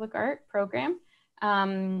the Public Art program,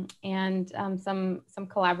 and some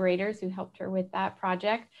collaborators who helped her with that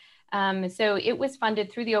project. So it was funded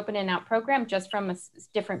through the Open and Out program, just from a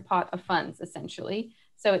different pot of funds, essentially.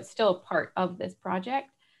 So it's still a part of this project.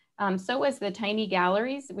 So was the Tiny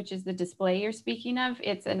Galleries, which is the display you're speaking of.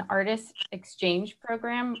 It's an artist exchange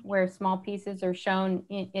program where small pieces are shown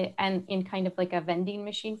in kind of like a vending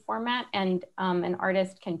machine format, and an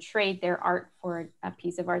artist can trade their art for a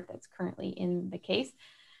piece of art that's currently in the case.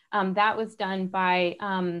 That was done by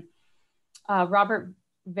Robert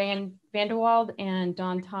Vanderwald and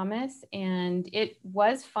Don Thomas, and it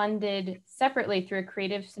was funded separately through a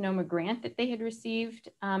Creative Sonoma grant that they had received,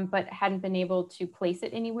 but hadn't been able to place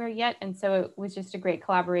it anywhere yet. And so it was just a great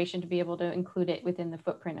collaboration to be able to include it within the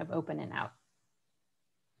footprint of Open and Out.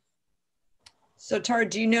 So Tara,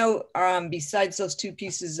 do you know, besides those two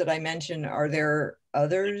pieces that I mentioned, are there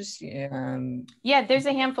others? Yeah, there's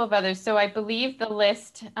a handful of others. So I believe the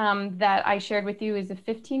list that I shared with you is of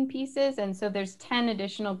 15 pieces. And so there's 10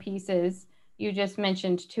 additional pieces. You just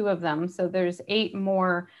mentioned 2 of them. So there's 8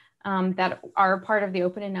 more that are part of the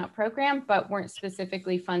Open and Out program, but weren't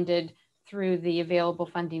specifically funded through the available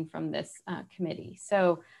funding from this committee.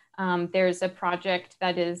 So there's a project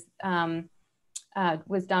that is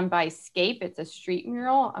was done by Scape. It's a street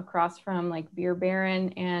mural across from like Beer Baron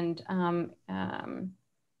and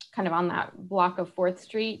kind of on that block of 4th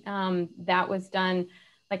Street. That was done,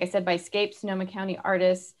 like I said, by Scape, Sonoma County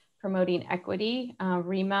artists promoting equity.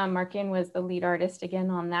 Rima Markin was the lead artist again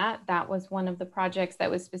on that. That was one of the projects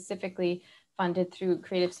that was specifically funded through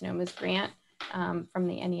Creative Sonoma's grant from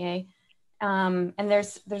the NEA. And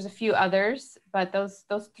there's a few others, but those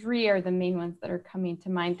 3 are the main ones that are coming to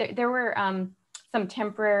mind. There were some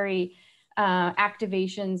temporary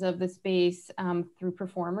activations of the space through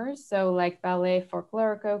performers. So like Ballet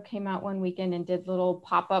Folklorico came out one weekend and did little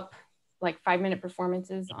pop-up, like 5-minute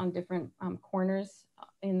performances on different corners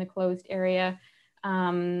in the closed area.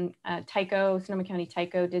 Tycho, Sonoma County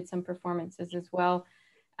Tycho did some performances as well.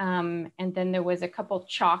 And then there was a couple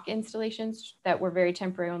chalk installations that were very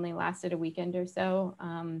temporary, only lasted a weekend or so.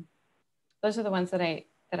 Those are the ones that I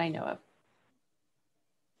know of.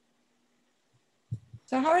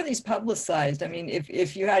 So how are these publicized? I mean,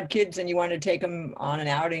 if you had kids and you want to take them on an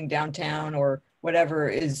outing downtown or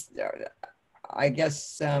whatever, I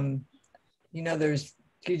guess, you know,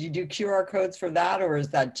 could you do QR codes for that, or is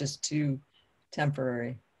that just too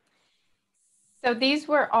temporary? So these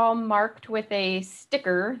were all marked with a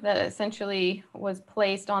sticker that essentially was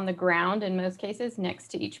placed on the ground in most cases next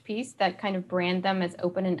to each piece that kind of brand them as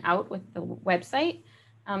Open and Out with the website.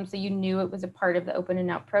 So you knew it was a part of the Open and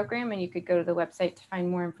Out program, and you could go to the website to find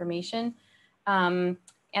more information. And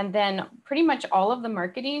then pretty much all of the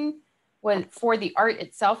marketing for the art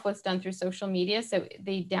itself was done through social media. So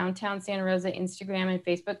the Downtown Santa Rosa Instagram and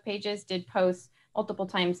Facebook pages did post multiple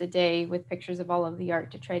times a day with pictures of all of the art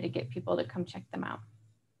to try to get people to come check them out.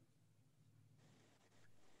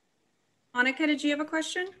 Monica, did you have a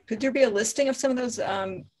question? Could there be a listing of some of those?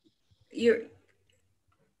 You're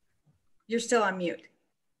still on mute.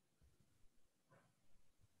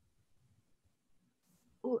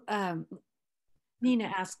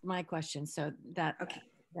 Nina asked my question, so okay,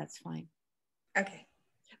 that's fine. Okay.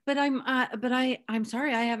 But I'm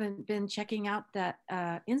sorry, I haven't been checking out that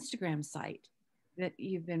Instagram site that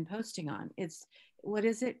you've been posting on. What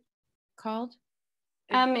is it called?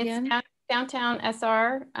 It's Downtown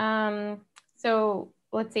SR. So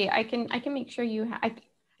let's see, I can make sure you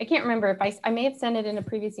I can't remember if I may have sent it in a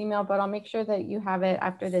previous email, but I'll make sure that you have it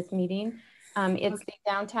after this meeting. It's the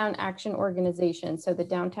Downtown Action Organization. So the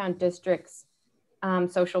downtown district's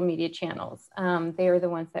social media channels. They are the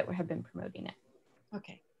ones that have been promoting it.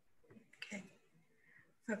 Okay.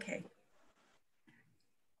 Okay.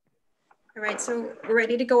 All right, so we're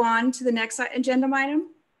ready to go on to the next agenda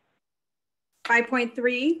item.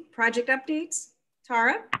 5.3, project updates.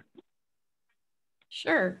 Tara?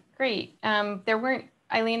 Sure, great. Eileen,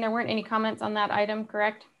 there weren't any comments on that item,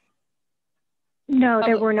 correct? No,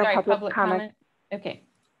 there were no public comments. comment. Okay,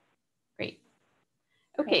 great.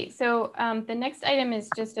 Okay, so the next item is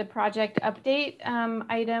just a project update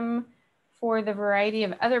item for the variety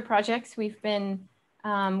of other projects we've been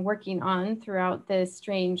working on throughout this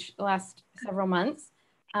strange last several months.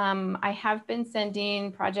 I have been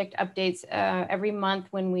sending project updates every month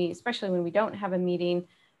when especially when we don't have a meeting,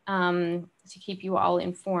 to keep you all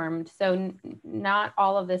informed. So not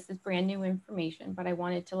all of this is brand new information, but I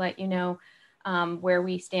wanted to let you know where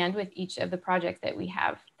we stand with each of the projects that we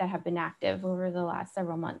have that have been active over the last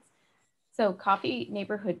several months. So Coffee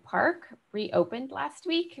Neighborhood Park reopened last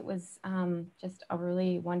week. It was just a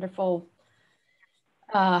really wonderful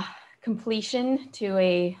completion to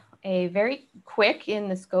a very quick in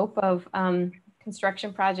the scope of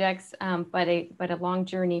construction projects, but a long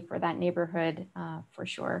journey for that neighborhood for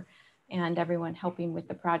sure, and everyone helping with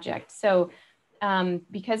the project. So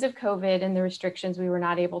because of COVID and the restrictions, we were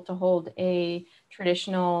not able to hold a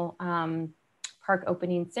traditional park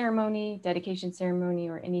opening ceremony, dedication ceremony,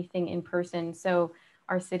 or anything in person. So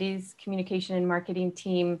our city's communication and marketing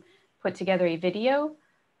team put together a video,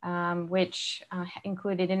 which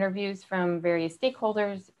included interviews from various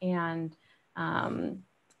stakeholders and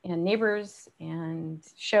neighbors, and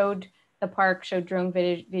showed the park, showed drone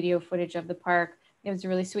video footage of the park. It was a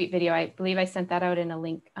really sweet video. I believe I sent that out in a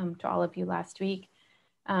link to all of you last week.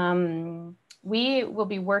 We will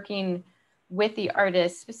be working with the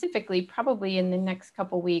artists specifically, probably in the next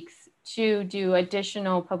couple weeks, to do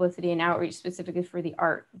additional publicity and outreach specifically for the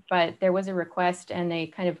art. But there was a request and a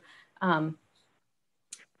kind of,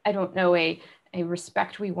 I don't know, a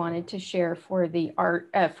respect we wanted to share for the art,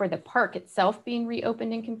 for the park itself being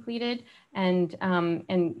reopened and completed, and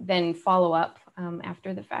then follow up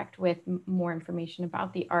after the fact with more information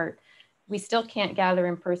about the art. We still can't gather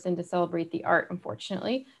in person to celebrate the art,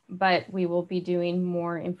 unfortunately, but we will be doing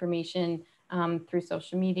more information through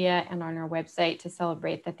social media and on our website to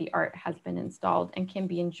celebrate that the art has been installed and can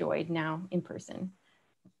be enjoyed now in person,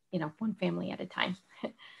 you know, one family at a time.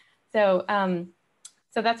 So,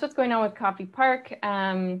 so that's what's going on with Coffee Park.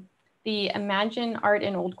 The Imagine Art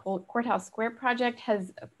in Old Courthouse Square project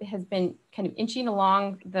has been kind of inching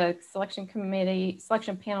along. The selection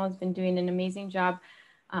panel has been doing an amazing job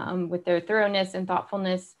with their thoroughness and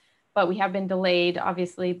thoughtfulness, but we have been delayed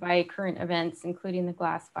obviously by current events, including the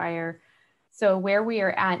glass fire. So where we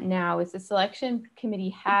are at now is the selection committee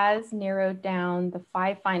has narrowed down the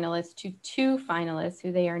 5 finalists to 2 finalists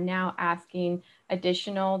who they are now asking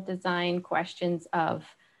additional design questions of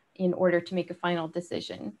in order to make a final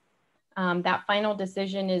decision. That final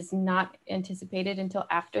decision is not anticipated until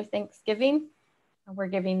after Thanksgiving. We're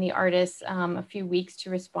giving the artists a few weeks to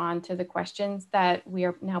respond to the questions that we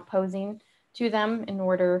are now posing to them in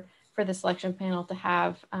order for the selection panel to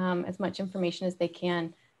have as much information as they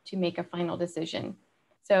can to make a final decision.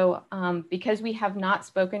 So because we have not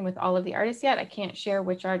spoken with all of the artists yet, I can't share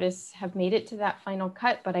which artists have made it to that final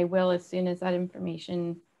cut, but I will as soon as that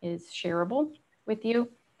information is shareable with you.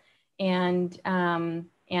 And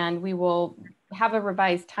we will have a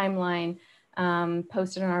revised timeline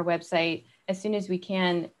posted on our website as soon as we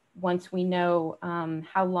can, once we know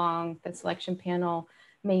how long the selection panel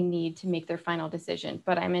may need to make their final decision.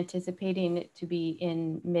 But I'm anticipating it to be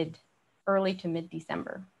in early to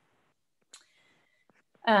mid-December.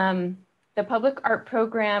 The public art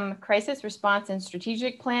program crisis response and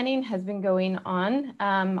strategic planning has been going on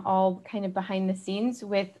all kind of behind the scenes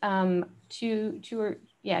with two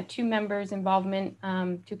members involvement,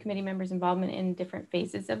 2 committee members involvement in different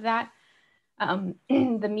phases of that.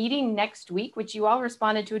 The meeting next week, which you all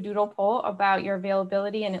responded to a doodle poll about your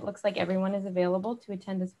availability, and it looks like everyone is available to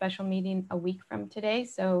attend a special meeting a week from today,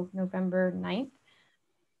 so November 9th.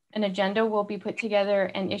 An agenda will be put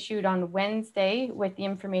together and issued on Wednesday with the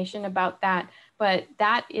information about that. But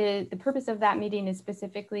that is the purpose of that meeting is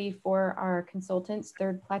specifically for our consultants,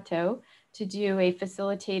 Third Plateau, to do a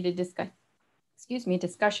facilitated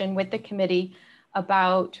discussion with the committee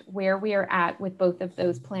about where we are at with both of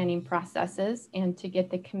those planning processes, and to get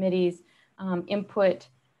the committee's input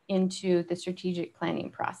into the strategic planning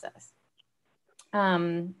process.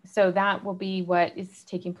 So that will be what is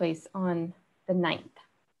taking place on the 9th.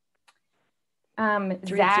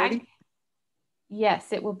 ZAG,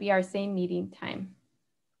 yes, it will be our same meeting time.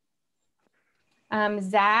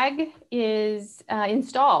 ZAG is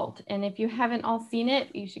installed, and if you haven't all seen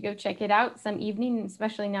it, you should go check it out some evening,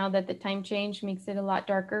 especially now that the time change makes it a lot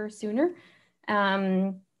darker sooner.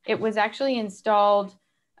 It was actually installed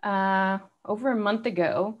over a month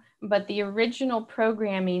ago, but the original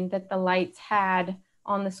programming that the lights had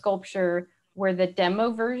on the sculpture were the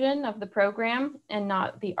demo version of the program and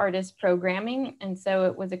not the artist programming. And so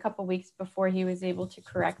it was a couple weeks before he was able to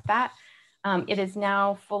correct that. It is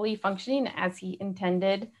now fully functioning as he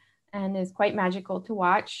intended and is quite magical to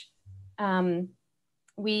watch.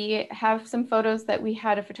 We have some photos that we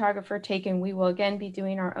had a photographer take, and we will again be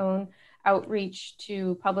doing our own outreach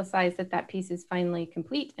to publicize that that piece is finally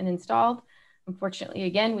complete and installed. Unfortunately,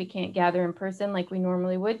 again, we can't gather in person like we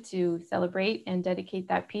normally would to celebrate and dedicate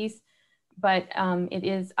that piece, but it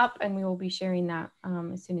is up and we will be sharing that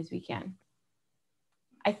as soon as we can.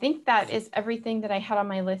 I think that is everything that I had on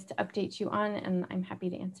my list to update you on, and I'm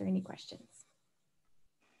happy to answer any questions.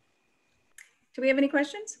 Do we have any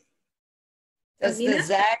questions? Does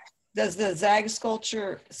the ZAG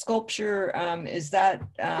sculpture is that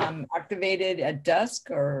activated at dusk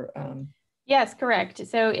or? Yes, correct.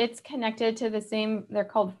 So it's connected to the same, they're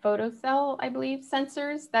called photocell, I believe,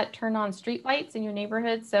 sensors that turn on street lights in your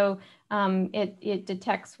neighborhood. So it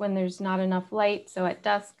detects when there's not enough light. So at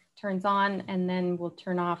dusk turns on and then will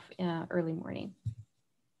turn off early morning.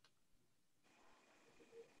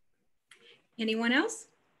 Anyone else?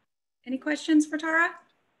 Any questions for Tara?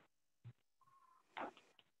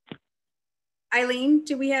 Eileen,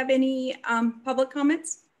 do we have any public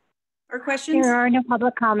comments or questions? There are no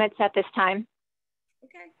public comments at this time.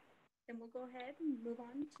 Okay, then we'll go ahead and move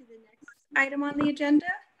on to the next item on the agenda.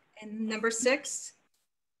 And number 6,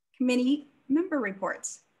 committee member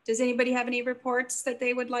reports. Does anybody have any reports that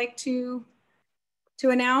they would like to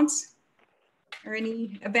announce, or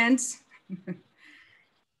any events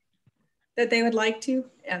that they would like to?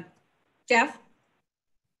 Jeff?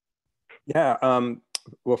 Yeah,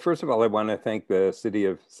 well, first of all, I want to thank the city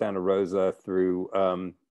of Santa Rosa through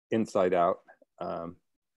Inside Out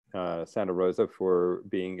Santa Rosa for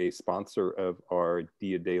being a sponsor of our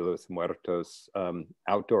Dia de los Muertos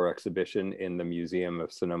outdoor exhibition in the Museum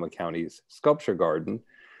of Sonoma County's Sculpture Garden.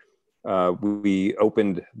 We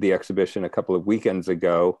opened the exhibition a couple of weekends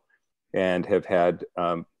ago and have had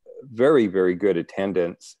very, very good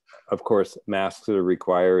attendance. Of course, masks are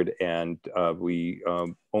required, and we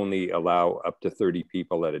only allow up to 30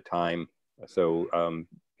 people at a time, so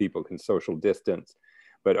people can social distance.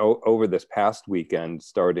 But over this past weekend,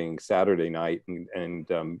 starting Saturday night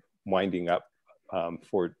and winding up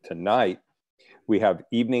for tonight, we have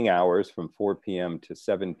evening hours from 4 p.m. to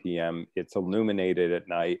 7 p.m. It's illuminated at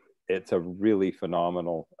night. It's a really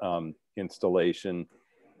phenomenal installation.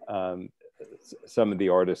 Some of the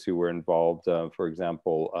artists who were involved, for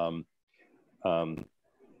example,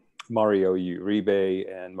 Mario Uribe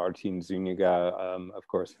and Martin Zuniga, of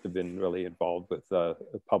course, have been really involved with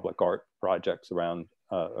public art projects around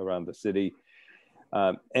the city.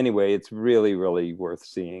 Anyway, it's really, really worth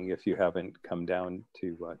seeing if you haven't come down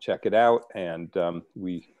to check it out. And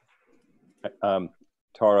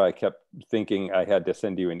Tara, I kept thinking I had to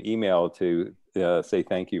send you an email to say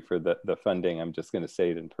thank you for the funding. I'm just going to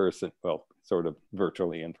say it in person, well, sort of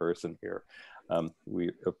virtually in person here.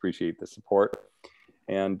 We appreciate the support.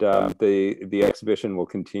 And the exhibition will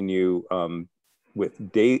continue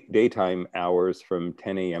with daytime hours from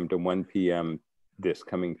 10 a.m. to 1 p.m. this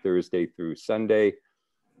coming Thursday through Sunday.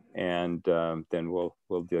 And then we'll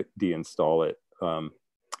deinstall it.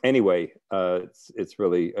 Anyway, it's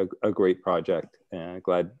really a great project, and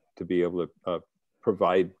glad to be able to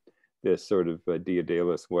provide this sort of Dia de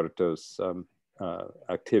los Muertos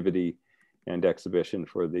activity and exhibition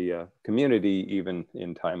for the community, even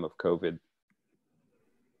in time of COVID.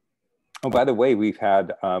 Oh, by the way, we've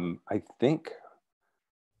had, I think,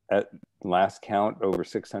 at last count, over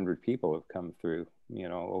 600 people have come through, you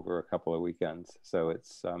know, over a couple of weekends. So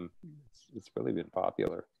it's really been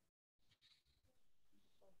popular.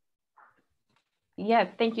 Yeah,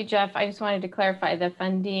 thank you, Jeff. I just wanted to clarify the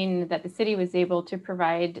funding that the city was able to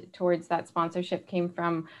provide towards that sponsorship came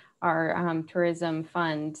from our tourism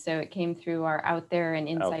fund. So it came through our Out There and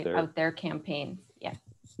Inside Out There campaigns. Yeah.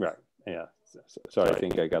 Right. Yeah. Sorry, I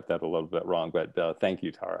think I got that a little bit wrong, but thank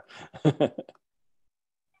you, Tara.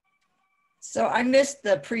 So I missed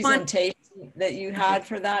the presentation that you had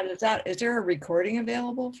for that. Is there a recording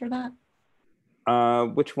available for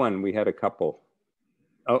that? Which one? We had a couple.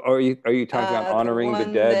 Oh, are you talking about honoring the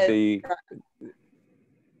dead?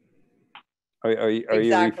 Are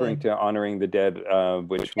you referring to honoring the dead,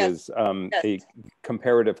 which was a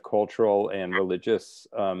comparative cultural and religious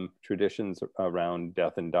traditions around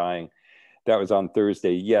death and dying? That was on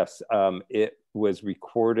Thursday. Yes, it was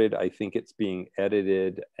recorded. I think it's being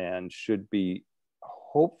edited and should be,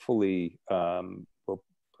 hopefully, we'll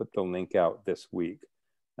put the link out this week.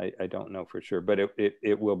 I don't know for sure, but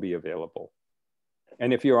it will be available.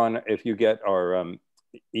 And if you get our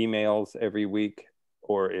emails every week,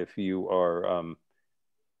 or if you are,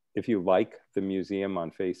 if you like the museum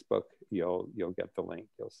on Facebook, you'll get the link,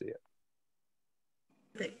 you'll see it.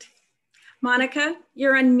 Perfect. Monica,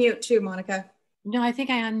 you're on mute too, Monica. No, I think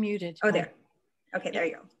I unmuted. Oh, there. Okay, there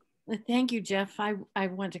you go. Thank you, Jeff. I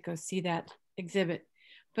want to go see that exhibit.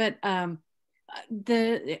 But I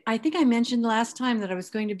think I mentioned last time that I was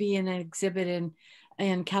going to be in an exhibit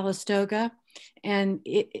in Calistoga, and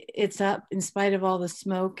it's up in spite of all the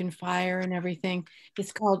smoke and fire and everything.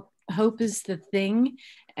 It's called Hope is the Thing,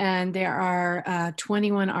 and there are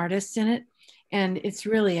 21 artists in it, and it's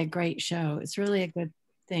really a great show. It's really a good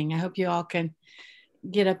thing. I hope you all can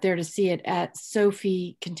get up there to see it at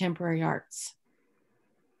Sophie Contemporary Arts.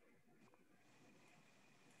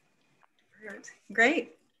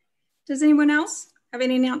 Great. Does anyone else have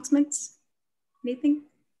any announcements? Anything?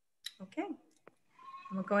 Okay.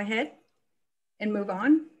 We'll go ahead and move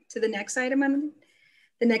on to the next item on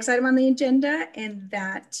the agenda, and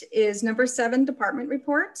that is number 7, department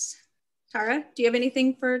reports. Tara, do you have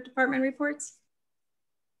anything for department reports?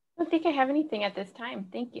 I don't think I have anything at this time.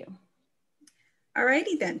 Thank you. All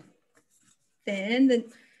righty then. Then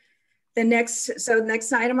the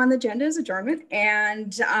next item on the agenda is adjournment,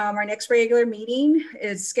 and our next regular meeting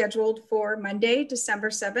is scheduled for Monday, December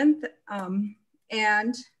 7th,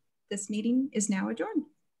 and this meeting is now adjourned.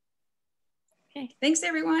 Okay. Thanks,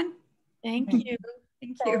 everyone. Thank you.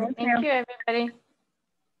 Thank you. Thank you, everybody.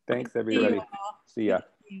 Thanks, everybody. See ya.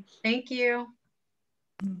 Thank you.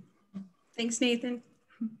 Thanks, Nathan.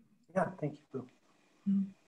 Yeah, thank you.